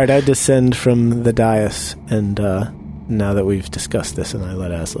on. All right, I descend from the dais, and now that we've discussed this, and I let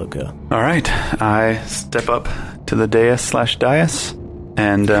Azlo go. All right. I step up to the dais,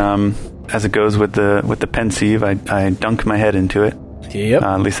 and as it goes with the pensieve, I dunk my head into it. Yep.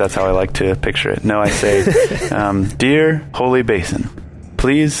 At least that's how I like to picture it. No, I say, Dear Holy Basin,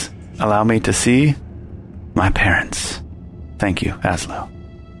 please allow me to see my parents. Thank you, Azlo.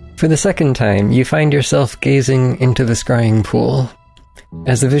 For the second time, you find yourself gazing into the scrying pool.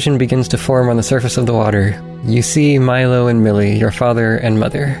 As the vision begins to form on the surface of the water, you see Milo and Millie, your father and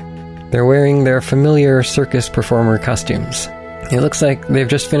mother. They're wearing their familiar circus performer costumes. It looks like they've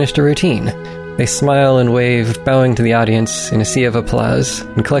just finished a routine. They smile and wave, bowing to the audience in a sea of applause,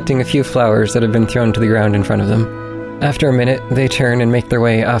 and collecting a few flowers that have been thrown to the ground in front of them. After a minute, they turn and make their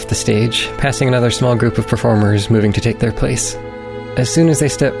way off the stage, passing another small group of performers moving to take their place. As soon as they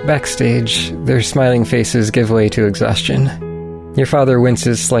step backstage, their smiling faces give way to exhaustion. Your father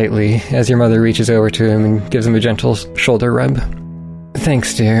winces slightly as your mother reaches over to him and gives him a gentle shoulder rub.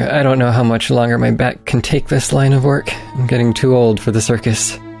 Thanks, dear. I don't know how much longer my back can take this line of work. I'm getting too old for the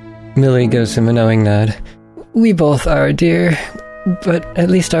circus. Millie gives him a knowing nod. We both are, dear, but at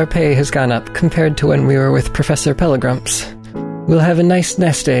least our pay has gone up compared to when we were with Professor Pellegrumps. We'll have a nice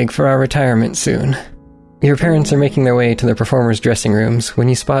nest egg for our retirement soon. Your parents are making their way to the performers' dressing rooms when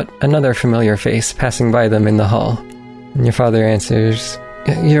you spot another familiar face passing by them in the hall. And your father answers,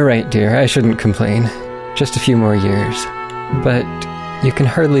 You're right, dear, I shouldn't complain. Just a few more years. But you can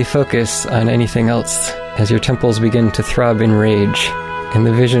hardly focus on anything else as your temples begin to throb in rage, and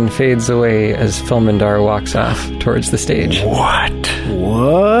the vision fades away as Filmandar walks off towards the stage. What?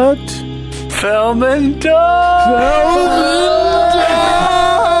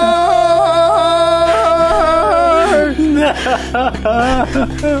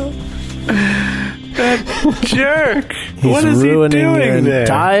 That jerk. He's what is he ruining your doing there?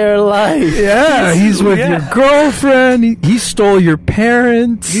 entire life. Yeah, he's with your girlfriend. He stole your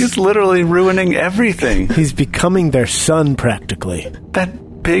parents. He's literally ruining everything. He's becoming their son, practically.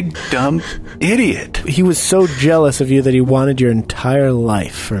 That big, dumb idiot. He was so jealous of you that he wanted your entire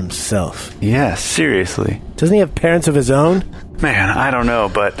life for himself. Yeah, seriously. Doesn't he have parents of his own? Man, I don't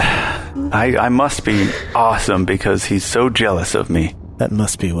know, but I must be awesome because he's so jealous of me. That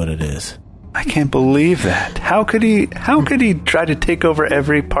must be what it is. I can't believe that. How could he try to take over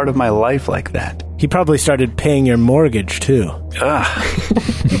every part of my life like that? He probably started paying your mortgage, too. Ugh.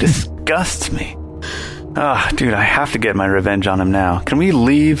 He disgusts me. Ugh, dude, I have to get my revenge on him now. Can we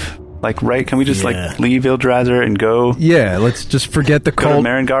leave? Can we just leave Yggdrasil and go? Yeah, let's just forget the Go cult. to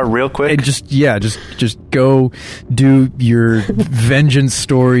Marengar real quick? And just go do your vengeance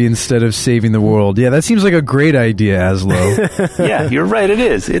story instead of saving the world. Yeah, that seems like a great idea, Azlo. Yeah, you're right, it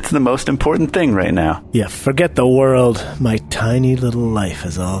is. It's the most important thing right now. Yeah, forget the world. My tiny little life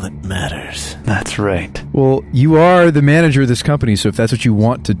is all that matters. That's right. Well, you are the manager of this company, so if that's what you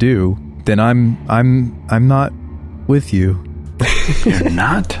want to do, then I'm not with you. You're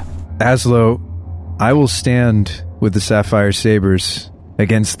not? Azlo, I will stand with the Sapphire Sabers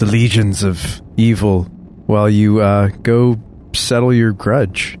against the legions of evil while you go settle your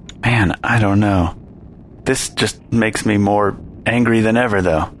grudge. Man, I don't know. This just makes me more angry than ever,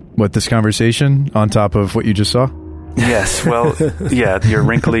 though. What, this conversation on top of what you just saw? Yes, well, yeah, your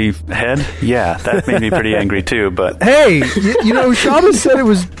wrinkly head, yeah, that made me pretty angry too, but... Hey, Shabba said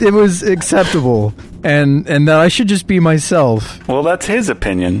it was acceptable, and that I should just be myself. Well, that's his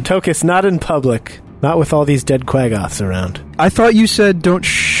opinion. Tokas, not in public. Not with all these dead Quaggoths around. I thought you said don't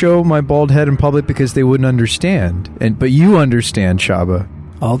show my bald head in public because they wouldn't understand, but you understand, Shabba.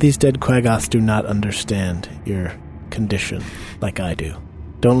 All these dead Quaggoths do not understand your condition like I do.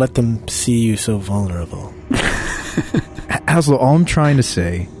 Don't let them see you so vulnerable. Azlo, all I'm trying to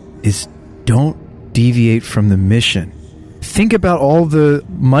say is don't deviate from the mission. Think about all the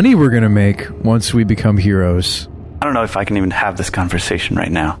money we're going to make once we become heroes. I don't know if I can even have this conversation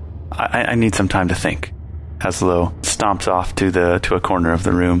right now. I need some time to think. Azlo stomps off to a corner of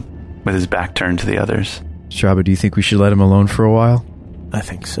the room with his back turned to the others. Shabba, do you think we should let him alone for a while? I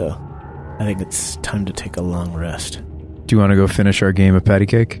think so. I think it's time to take a long rest. Do you want to go finish our game of patty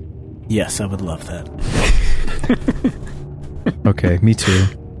cake? Yes, I would love that. Okay, me too.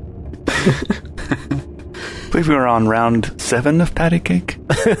 I believe we were on round 7 of patty cake.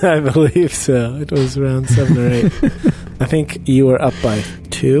 I believe so. It was around 7 or 8. I think you were up by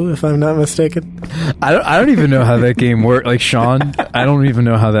 2, if I'm not mistaken. I don't even know how that game works. Like Sean, I don't even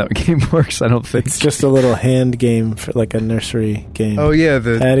know how that game works. I don't think it's just a little hand game for like a nursery game. Oh yeah,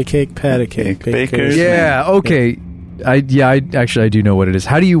 the patty cake. Bakers. Yeah, okay. I actually do know what it is.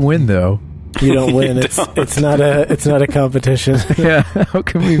 How do you win though? You don't win. It's not a competition. Yeah. How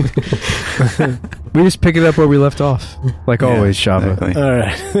can we? We just pick it up where we left off, like always, Shabba. Exactly. All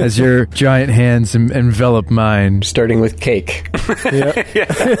right. As your giant hands envelop mine. Starting with cake.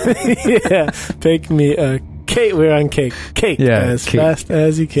 Yeah. Bake me a cake. We're on cake. Cake. Yeah, as cake. fast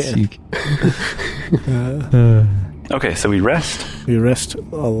as you can. Okay, so we rest. We rest a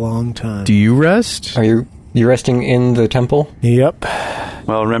long time. Do you rest? Are you resting in the temple? Yep.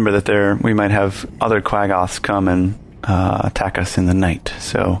 Well, remember that we might have other Quaggoths come and attack us in the night,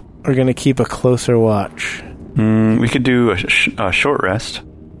 so... We're going to keep a closer watch. We could do a short rest.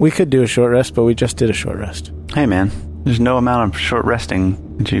 We could do a short rest, but we just did a short rest. Hey, man, there's no amount of short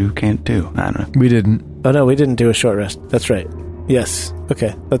resting that you can't do. I don't know. We didn't. Oh, no, we didn't do a short rest. That's right. Yes.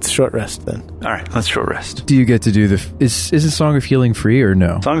 Okay, let's short rest then. All right, let's short rest. Do you get to do is the Song of Healing free or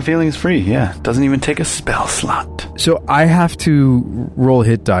no? Song of Healing is free, yeah. Doesn't even take a spell slot. So I have to roll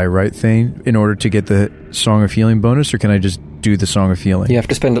hit die, right, Thane, in order to get the Song of Healing bonus, or can I just do the Song of Healing? You have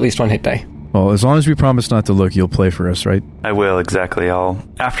to spend at least 1 hit die. Well, as long as we promise not to look, you'll play for us, right? I will, exactly.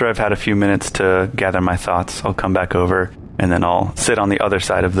 After I've had a few minutes to gather my thoughts, I'll come back over, and then I'll sit on the other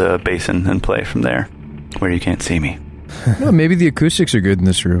side of the basin and play from there, where you can't see me. Well, maybe the acoustics are good in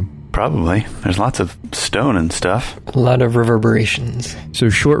this room. Probably. There's lots of stone and stuff. A lot of reverberations. So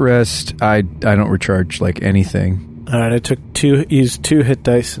short rest, I don't recharge like anything. All right, I used 2 hit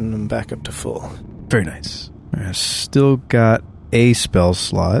dice, and I'm back up to full. Very nice. I still got a spell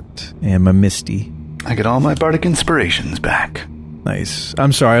slot and my Misty. I get all my bardic inspirations back. Nice.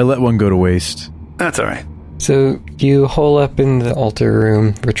 I'm sorry, I let one go to waste. That's all right. So you hole up in the altar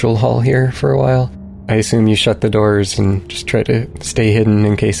room, ritual hall here for a while. I assume you shut the doors and just try to stay hidden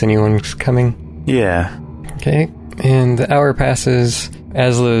in case anyone's coming? Yeah. Okay. And the hour passes.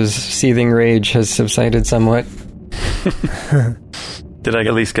 Azlo's seething rage has subsided somewhat. Did I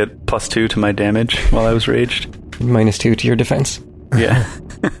at least get +2 to my damage while I was raged? -2 to your defense. Yeah.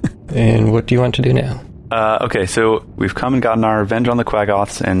 And what do you want to do now? Okay, so we've come and gotten our revenge on the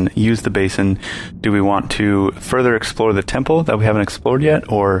Quaggoths and used the basin. Do we want to further explore the temple that we haven't explored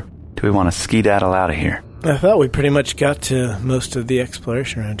yet, or do we want to skedaddle out of here? I thought we pretty much got to most of the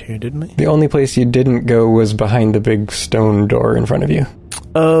exploration around here, didn't we? The only place you didn't go was behind the big stone door in front of you.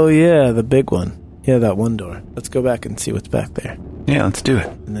 Oh, yeah, the big one. Yeah, that one door. Let's go back and see what's back there. Yeah, let's do it.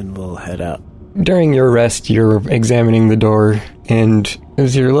 And then we'll head out. During your rest, you're examining the door, and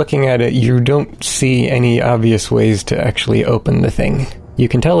as you're looking at it, you don't see any obvious ways to actually open the thing. You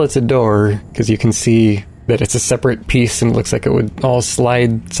can tell it's a door, because you can see that it's a separate piece and it looks like it would all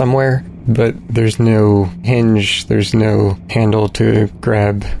slide somewhere, but there's no hinge, there's no handle to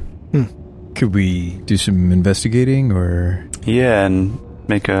grab. Could we do some investigating, or...? Yeah, and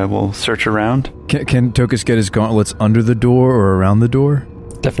we'll search around. Can Tokas get his gauntlets under the door or around the door?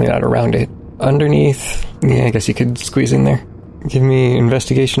 Definitely not around it. Underneath, yeah, I guess you could squeeze in there. Give me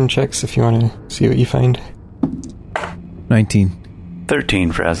investigation checks if you want to see what you find. 19.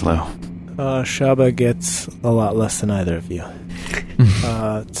 13 for Azlo. Shabba gets a lot less than either of you.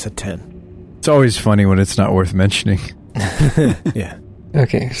 It's a 10. It's always funny when it's not worth mentioning. Yeah.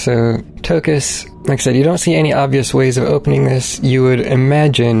 Okay, so Tokas, like I said, you don't see any obvious ways of opening this. You would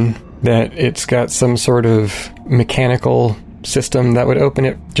imagine that it's got some sort of mechanical system that would open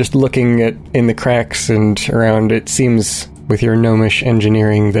it. Just looking at in the cracks and around, it seems with your gnomish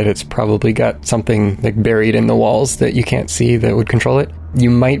engineering that it's probably got something like buried in the walls that you can't see that would control it. You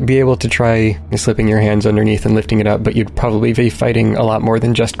might be able to try slipping your hands underneath and lifting it up, but you'd probably be fighting a lot more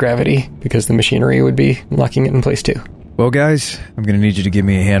than just gravity because the machinery would be locking it in place too. Well, guys, I'm going to need you to give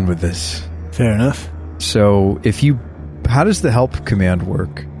me a hand with this. Fair enough. So, how does the help command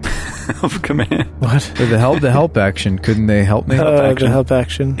work? Help command? What? The help action, couldn't they help me? The help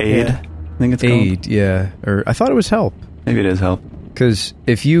action. Aid? Yeah. I think it's Aid, yeah. Or I thought it was help. Maybe it is help. Because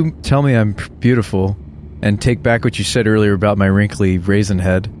if you tell me I'm beautiful and take back what you said earlier about my wrinkly raisin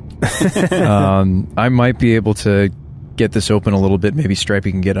head, I might be able to get this open a little bit. Maybe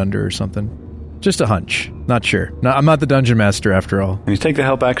Stripey can get under or something. Just a hunch. Not sure. No, I'm not the dungeon master after all. When you take the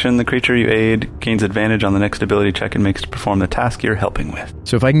help action, the creature you aid gains advantage on the next ability check and makes to perform the task you're helping with.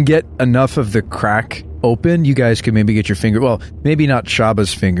 So if I can get enough of the crack open, you guys can maybe get your finger... Well, maybe not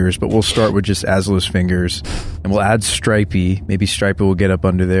Shabba's fingers, but we'll start with just Azlo's fingers. And we'll add Stripey. Maybe Stripey will get up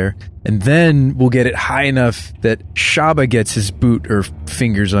under there. And then we'll get it high enough that Shabba gets his boot or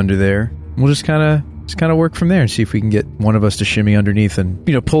fingers under there. We'll just kind of work from there and see if we can get one of us to shimmy underneath and,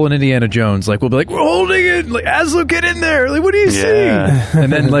 pull an Indiana Jones. Like, we'll be like, we're holding it! Like, Azlo, get in there! Like, what do you see?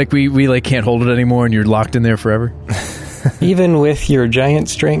 And then, like, we can't hold it anymore and you're locked in there forever. Even with your giant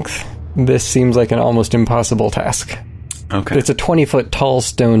strength, this seems like an almost impossible task. Okay. It's a 20-foot tall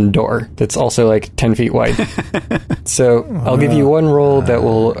stone door that's also like 10 feet wide. So I'll give you one roll that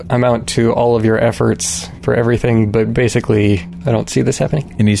will amount to all of your efforts for everything, but basically I don't see this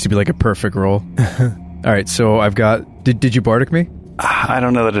happening. It needs to be like a perfect roll. All right, so I've got... Did you bardic me? I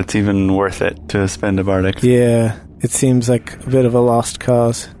don't know that it's even worth it to spend a bardic. Yeah, it seems like a bit of a lost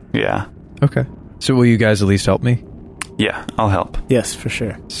cause. Yeah. Okay. So will you guys at least help me? Yeah, I'll help. Yes, for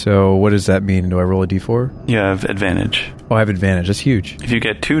sure. So what does that mean? Do I roll a d4? You have advantage. Oh, I have advantage. That's huge. If you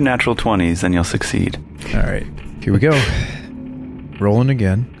get 2 natural 20s, then you'll succeed. All right. Here we go. Rolling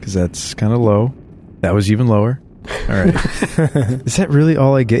again, because that's kind of low. That was even lower. All right. Is that really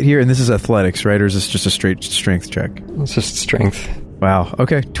all I get here? And this is athletics, right? Or is this just a straight strength check? It's just strength. Wow.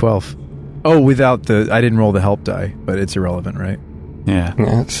 Okay, 12. Oh, without I didn't roll the help die, but it's irrelevant, right?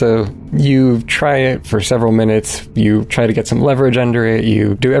 Yeah. So you try it for several minutes. You try to get some leverage under it.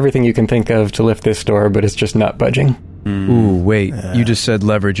 You do everything you can think of to lift this door, but it's just not budging. Ooh, wait. You just said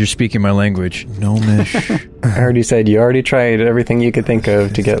leverage. You're speaking my language. Gnomish. I already said you already tried everything you could think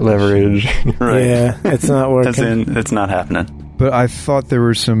of to get leverage. Right. Yeah, it's not working. As in, it's not happening. But I thought there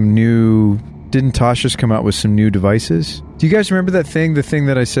were some new... Didn't Tasha's come out with some new devices? Do you guys remember that thing? The thing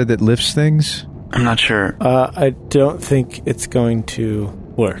that I said that lifts things? I'm not sure. I don't think it's going to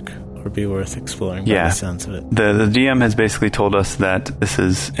work or be worth exploring by the sounds of it. The DM has basically told us that this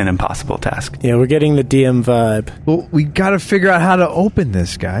is an impossible task. Yeah, we're getting the DM vibe. Well, we gotta figure out how to open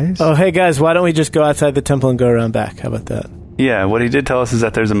this, guys. Oh, hey guys, why don't we just go outside the temple and go around back? How about that? Yeah, what he did tell us is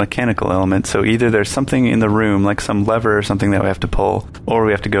that there's a mechanical element, so either there's something in the room, like some lever or something that we have to pull, or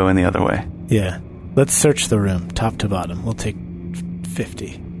we have to go in the other way. Yeah. Let's search the room, top to bottom. We'll take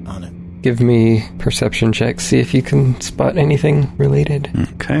 50 on it. give me perception checks. See if you can spot anything related.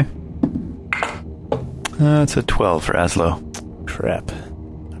 Okay. It's a 12 for Azlo. Crap.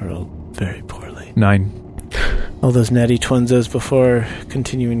 I rolled very poorly. 9. All those natty twinzos before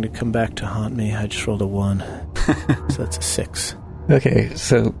continuing to come back to haunt me, I just rolled a 1. So that's a 6. Okay,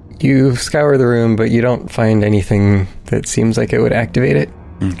 so you scour the room, but you don't find anything that seems like it would activate it.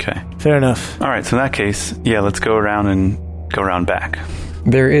 Okay. Fair enough. All right, so in that case, yeah, let's go around back.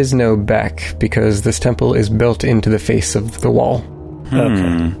 There is no back because this temple is built into the face of the wall.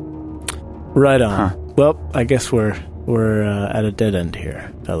 Okay. Right on. Well, I guess we're at a dead end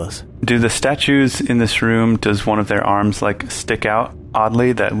here, fellas. Do the statues in this room, does one of their arms, like, stick out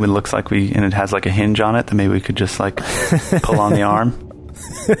oddly that it looks like and it has, like, a hinge on it that maybe we could just, like, pull on the arm?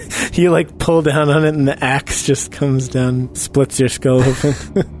 You, like, pull down on it and the axe just comes down, splits your skull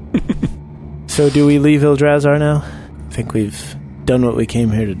open. So do we leave Ildrazar now? I think we've done what we came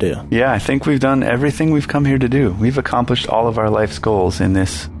here to do. Yeah, I think we've done everything we've come here to do. We've accomplished all of our life's goals in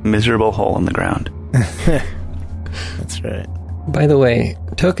this miserable hole in the ground. That's right. By the way,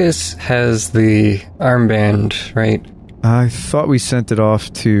 Tokas has the armband, right? I thought we sent it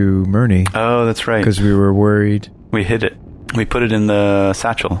off to Murney. Oh, that's right. Because we were worried. We hid it. We put it in the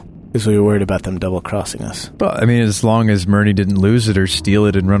satchel. Because we were worried about them double-crossing us. But, I mean, as long as Murney didn't lose it or steal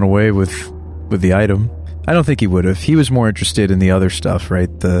it and run away with the item. I don't think he would have. He was more interested in the other stuff, right?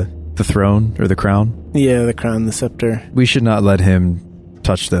 The throne or the crown? Yeah, the crown, the scepter. We should not let him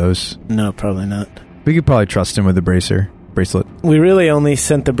touch those. No, probably not. We could probably trust him with the bracelet. We really only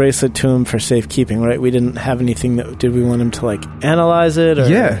sent the bracelet to him for safekeeping, right? We didn't have anything did we want him to, like, analyze it? Or?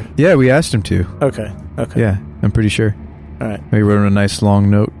 Yeah, we asked him to. Okay. Yeah, I'm pretty sure. All right. We wrote him a nice long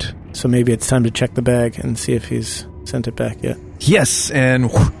note. So maybe it's time to check the bag and see if he's sent it back yet. Yes, and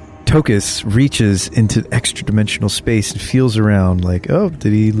Tokas reaches into extra-dimensional space and feels around like, oh,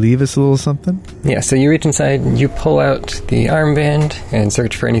 did he leave us a little something? Yeah, so you reach inside, you pull out the armband and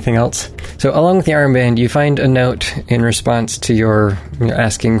search for anything else. So along with the armband, you find a note in response to your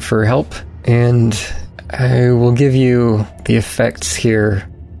asking for help, and I will give you the effects here.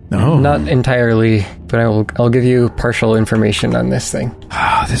 No. Not entirely, but I'll give you partial information on this thing.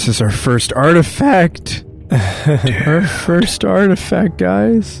 Oh, this is our first artifact. Our first artifact,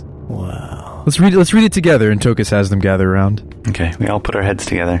 guys. Wow. Let's read it together, and Tokas has them gather around. Okay, we all put our heads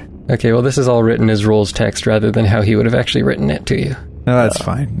together. Okay, well, this is all written as rules text rather than how he would have actually written it to you. No, that's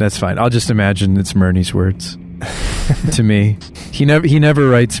fine. That's fine. I'll just imagine it's Murney's words to me. He never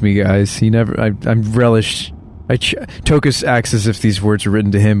writes me, guys. I'm relished. Tokas acts as if these words are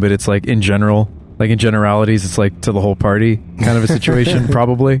written to him, but it's like in general, like in generalities, it's like to the whole party kind of a situation,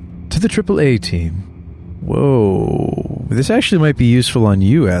 probably. To the AAA team. Whoa. This actually might be useful on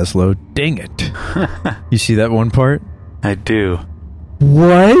you, Azlo. Dang it. You see that one part? I do.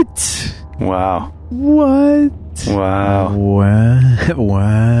 What? Wow. What? Wow. Wow.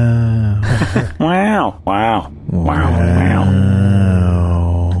 Wow. Wow. Wow. Wow.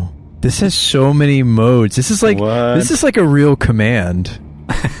 This has so many modes. This is like a real command.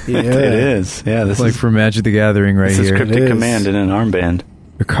 Yeah. It is. Yeah, this like is for Magic the Gathering right this here. is cryptic command in an armband.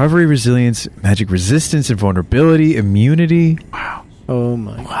 Recovery, resilience, magic resistance, invulnerability, immunity. Wow. Oh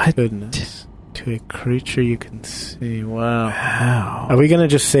my goodness. To a creature you can see. Wow. Are we going to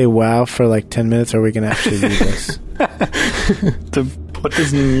just say wow for like 10 minutes, or are we going to actually read this? What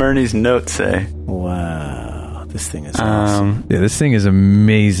does Murney's note say? Wow. This thing is awesome. Yeah, this thing is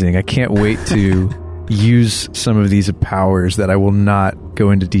amazing. I can't wait to use some of these powers that I will not go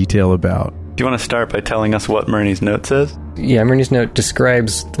into detail about. Do you want to start by telling us what Murney's note says? Yeah, Murney's note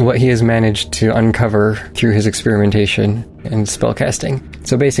describes what he has managed to uncover through his experimentation and spellcasting.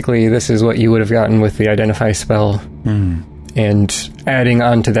 So basically, this is what you would have gotten with the Identify spell. And adding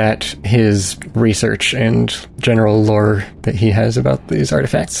on to that, his research and general lore that he has about these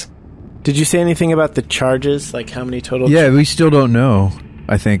artifacts. Did you say anything about the charges? Like how many total? Yeah, we still don't know.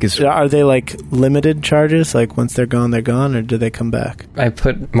 I think are they like limited charges? Like once they're gone, or do they come back? I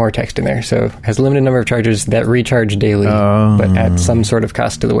put more text in there, so it has a limited number of charges that recharge daily, but at some sort of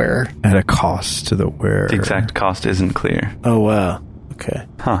cost to the wearer. At a cost to the wearer. The exact cost isn't clear. Oh wow. Okay.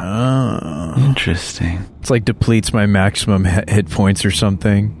 Huh. Interesting. It's like depletes my maximum hit points or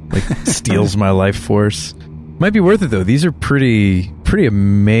something. Like steals my life force. Might be worth it though. These are pretty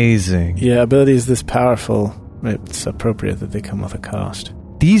amazing. Yeah, abilities this powerful. It's appropriate that they come with a cost.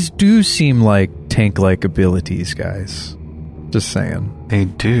 These do seem like tank-like abilities, guys. Just saying. They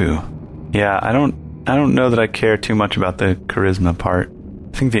do. Yeah, I don't know that I care too much about the charisma part.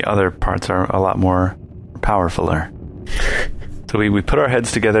 I think the other parts are a lot more powerfuler. So we put our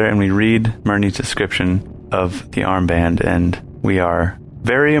heads together and we read Murney's description of the armband, and we are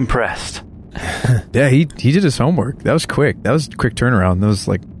Very impressed. Yeah, he did his homework. That was quick. That was a quick turnaround. That was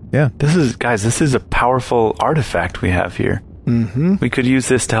like, yeah. This is a powerful artifact we have here. Mm-hmm. We could use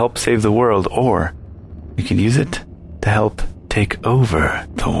this to help save the world, or we could use it to help take over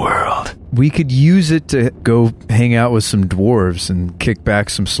the world. We could use it to go hang out with some dwarves and kick back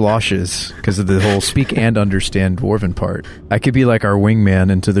some sloshes because of the whole speak and understand dwarven part. I could be like our wingman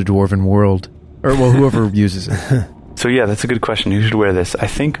into the dwarven world. Or, well, whoever uses it. So yeah, that's a good question. Who should wear this? I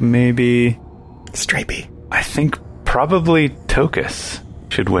think maybe... Stripey. I think probably Tokas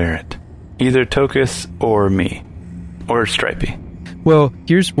should wear it. Either Tokas or me. Or Stripey. Well,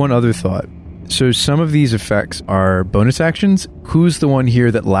 here's one other thought. So some of these effects are bonus actions. Who's the one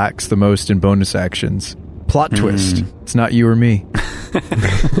here that lacks the most in bonus actions? Plot twist. It's not you or me.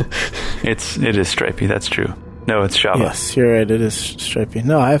 It is Stripey, that's true. No, it's Shabba. Yes, you're right, it is Stripey.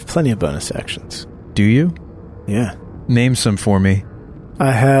 No, I have plenty of bonus actions. Do you? Yeah. Name some for me.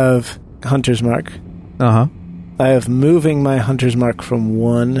 I have Hunter's Mark. Uh-huh. I have moving my Hunter's Mark from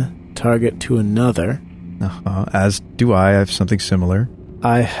one target to another. Uh-huh. As do I. I have something similar.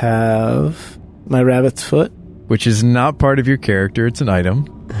 I have my Rabbit's Foot. Which is not part of your character. It's an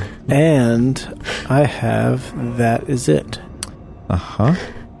item. And I have That Is It. Uh-huh.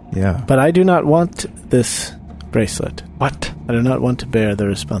 Yeah. But I do not want this bracelet. What? I do not want to bear the Are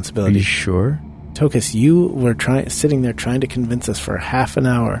responsibility. you sure? Tokas, you were sitting there trying to convince us for half an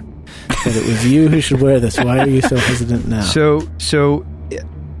hour that it was you who should wear this. Why are you so hesitant now? So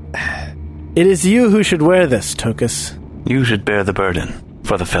It is you who should wear this, Tokas. You should bear the burden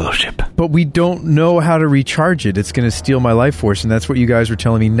for the Fellowship. but we don't know how to recharge it. It's going to steal my life force, and that's what you guys were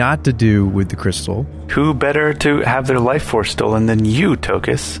telling me not to do with the crystal. Who better to have their life force stolen than you,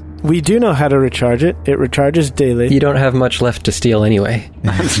 Tokas? We do know how to recharge it. It recharges daily. You don't have much left to steal anyway.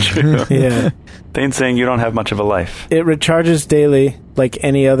 That's true. Yeah. Thane's saying you don't have much of a life. It recharges daily like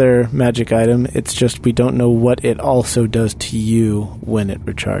any other magic item. It's just we don't know what it also does to you when it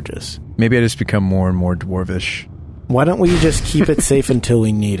recharges. Maybe I just become more and more dwarvish. Why don't we just keep it safe until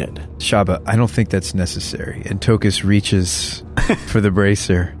we need it? Shabba, I don't think that's necessary. And Tokas reaches for the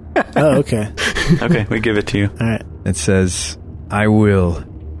bracer Oh, okay. Okay, we give it to you. All right. and says, I will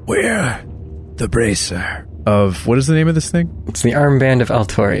wear the bracer of, what is the name of this thing? It's the armband of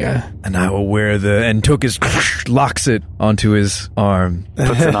Altoria. And I will wear the, and Tokas locks it onto his arm.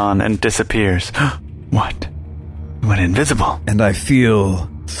 Puts it on and disappears. What? Went invisible. And I feel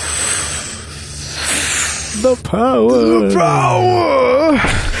The power.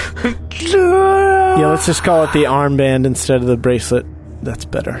 Yeah, let's just call it the armband instead of the bracelet. That's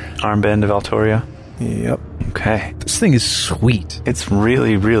better. Armband of Altoria. Yep. Okay. This thing is sweet. It's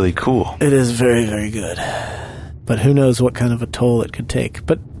really, really cool. It is very, very good. But who knows what kind of a toll it could take.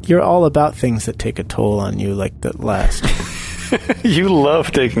 But you're all about things that take a toll on you like that last. You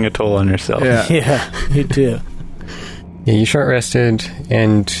love taking a toll on yourself. Yeah, you do. Yeah, you short rested,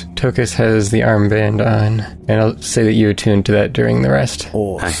 and Tokas has the armband on, and I'll say that you attuned to that during the rest.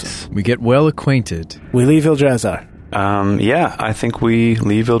 Awesome. Nice. We get well acquainted. We leave Ildrazar. Yeah, I think we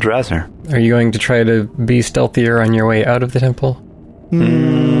leave Ildrazar. Are you going to try to be stealthier on your way out of the temple?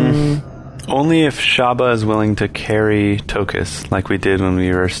 Only if Shabba is willing to carry Tokas like we did when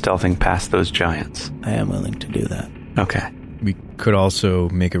we were stealthing past those giants. I am willing to do that. Okay. We could also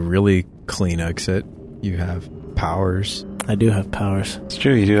make a really clean exit. You have powers. I do have powers. It's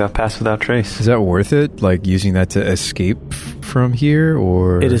true, you do have Pass Without Trace. Is that worth it? Like using that to escape from here,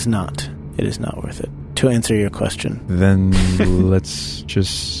 or It is not. It is not worth it. To answer your question. Then let's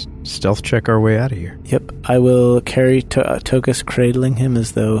just stealth check our way out of here. Yep. I will carry Tokas, cradling him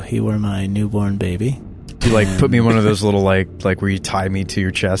as though he were my newborn baby. You like put me in one of those little like where you tie me to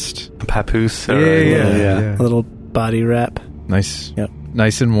your chest. A papoose? Or, Yeah. A little body wrap. Nice. Yep.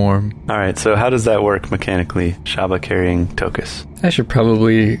 Nice and warm. Alright, so how does that work mechanically, Shabba carrying Tokas? I should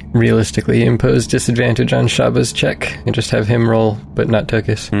probably realistically impose disadvantage on Shabba's check and just have him roll, but not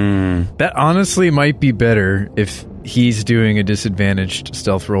Tokas. That honestly might be better if he's doing a disadvantaged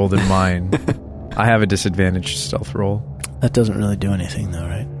stealth roll than mine. I have a disadvantaged stealth roll. That doesn't really do anything, though,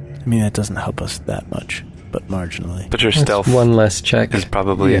 right? I mean, that doesn't help us that much, but marginally. But your That's stealth one less check, is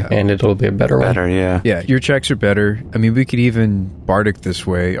probably and it'll be a better one. better, yeah. Yeah, your checks are better. I mean, we could even bardic this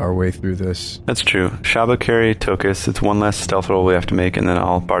way, our way through this. That's true. Shabba carry Tokas. It's one less stealth roll we have to make, and then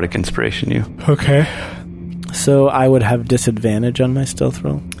I'll Bardic Inspiration you. Okay. So I would have disadvantage on my stealth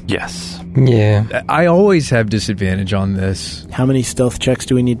roll? Yes. Yeah. I always have disadvantage on this. How many stealth checks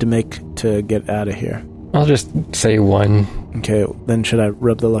do we need to make to get out of here? I'll just say one. Okay, then should I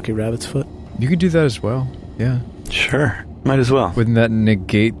rub the lucky rabbit's foot? You could do that as well. Yeah. Sure. Might as well. Wouldn't that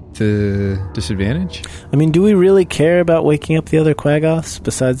negate the disadvantage? I mean, do we really care about waking up the other Quaggoths,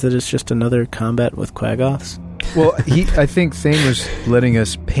 besides that it's just another combat with Quaggoths? Well, I think Thane was letting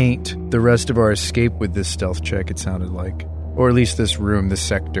us paint the rest of our escape with this stealth check, it sounded like. Or at least this room, this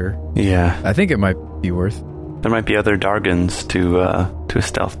sector. Yeah. I think it might be worth. There might be other Dargans to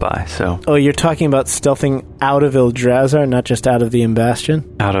stealth by, so... Oh, you're talking about stealthing out of Ildrazar, not just out of the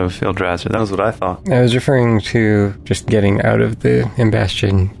Embastion? Out of Ildrazar, that was what I thought. I was referring to just getting out of the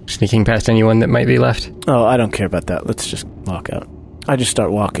Embastion, sneaking past anyone that might be left. Oh, I don't care about that. Let's just walk out. I just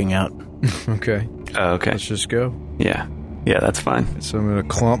start walking out. Okay. Okay. Let's just go. Yeah. Yeah, that's fine. So I'm going to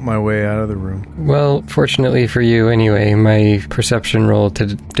clomp my way out of the room. Well, fortunately for you anyway, my perception roll to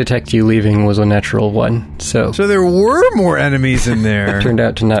detect you leaving was a natural 1, so there were more enemies in there. turned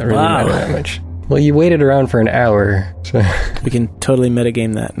out to not really matter that much. Well, you waited around for an hour, so... We can totally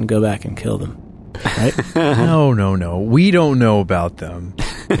metagame that and go back and kill them, right? No. We don't know about them.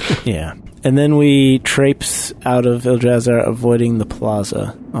 Yeah. And then we traipse out of Ildrazar, avoiding the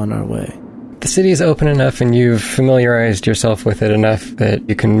plaza on our way. The city is open enough and you've familiarized yourself with it enough that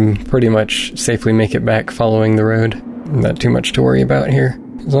you can pretty much safely make it back following the road. Not too much to worry about here.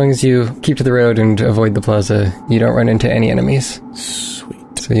 As long as you keep to the road and avoid the plaza, you don't run into any enemies.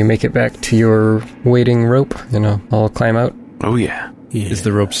 Sweet. So you make it back to your waiting rope, and I'll climb out. Oh, yeah. Is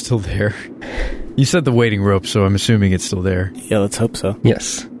the rope still there? You said the waiting rope, so I'm assuming it's still there. Yeah, let's hope so.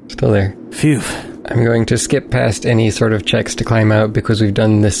 Yes, still there. Phew. I'm going to skip past any sort of checks to climb out because we've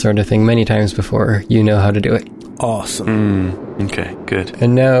done this sort of thing many times before. You know how to do it. Awesome. Okay, good.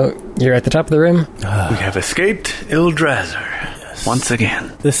 And now you're at the top of the rim. We have escaped Ildrazar once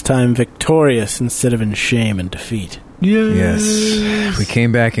again. This time victorious instead of in shame and defeat. Yes. We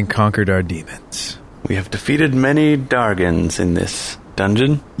came back and conquered our demons. We have defeated many Dargans in this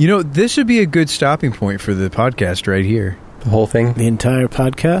dungeon. You know, this would be a good stopping point for the podcast right here. The whole thing. The entire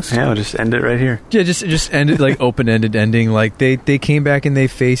podcast? Yeah, we'll just end it right here. Yeah, just end it like open-ended ending. Like they came back and they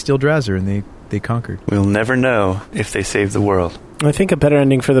faced Ildrazar and they conquered. We'll never know if they saved the world. I think a better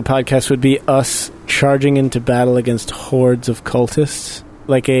ending for the podcast would be us charging into battle against hordes of cultists.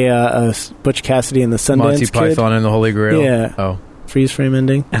 Like a Butch Cassidy and the Sundance Monty Kid. Python and the Holy Grail. Yeah. Oh. Freeze frame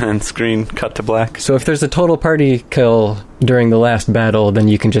ending. And then screen cut to black. So if there's a total party kill during the last battle, then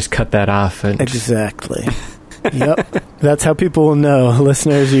you can just cut that off. And Exactly. Yep. That's how people will know.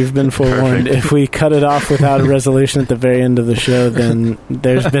 Listeners, you've been forewarned. Perfect. If we cut it off without a resolution at the very end of the show, then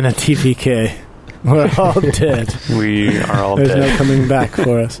there's been a TPK. We're all dead. We are all There's dead. no coming back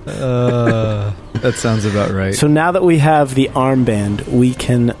for us. That sounds about right. So now that we have the armband, we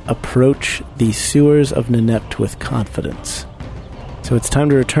can approach the sewers of Nenept with confidence. So it's time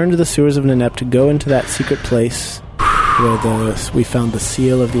to return to the sewers of Nenept to go into that secret place where we found the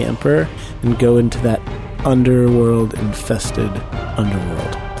seal of the Emperor and go into that underworld-infested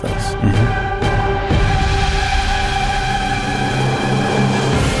underworld place. Mm-hmm.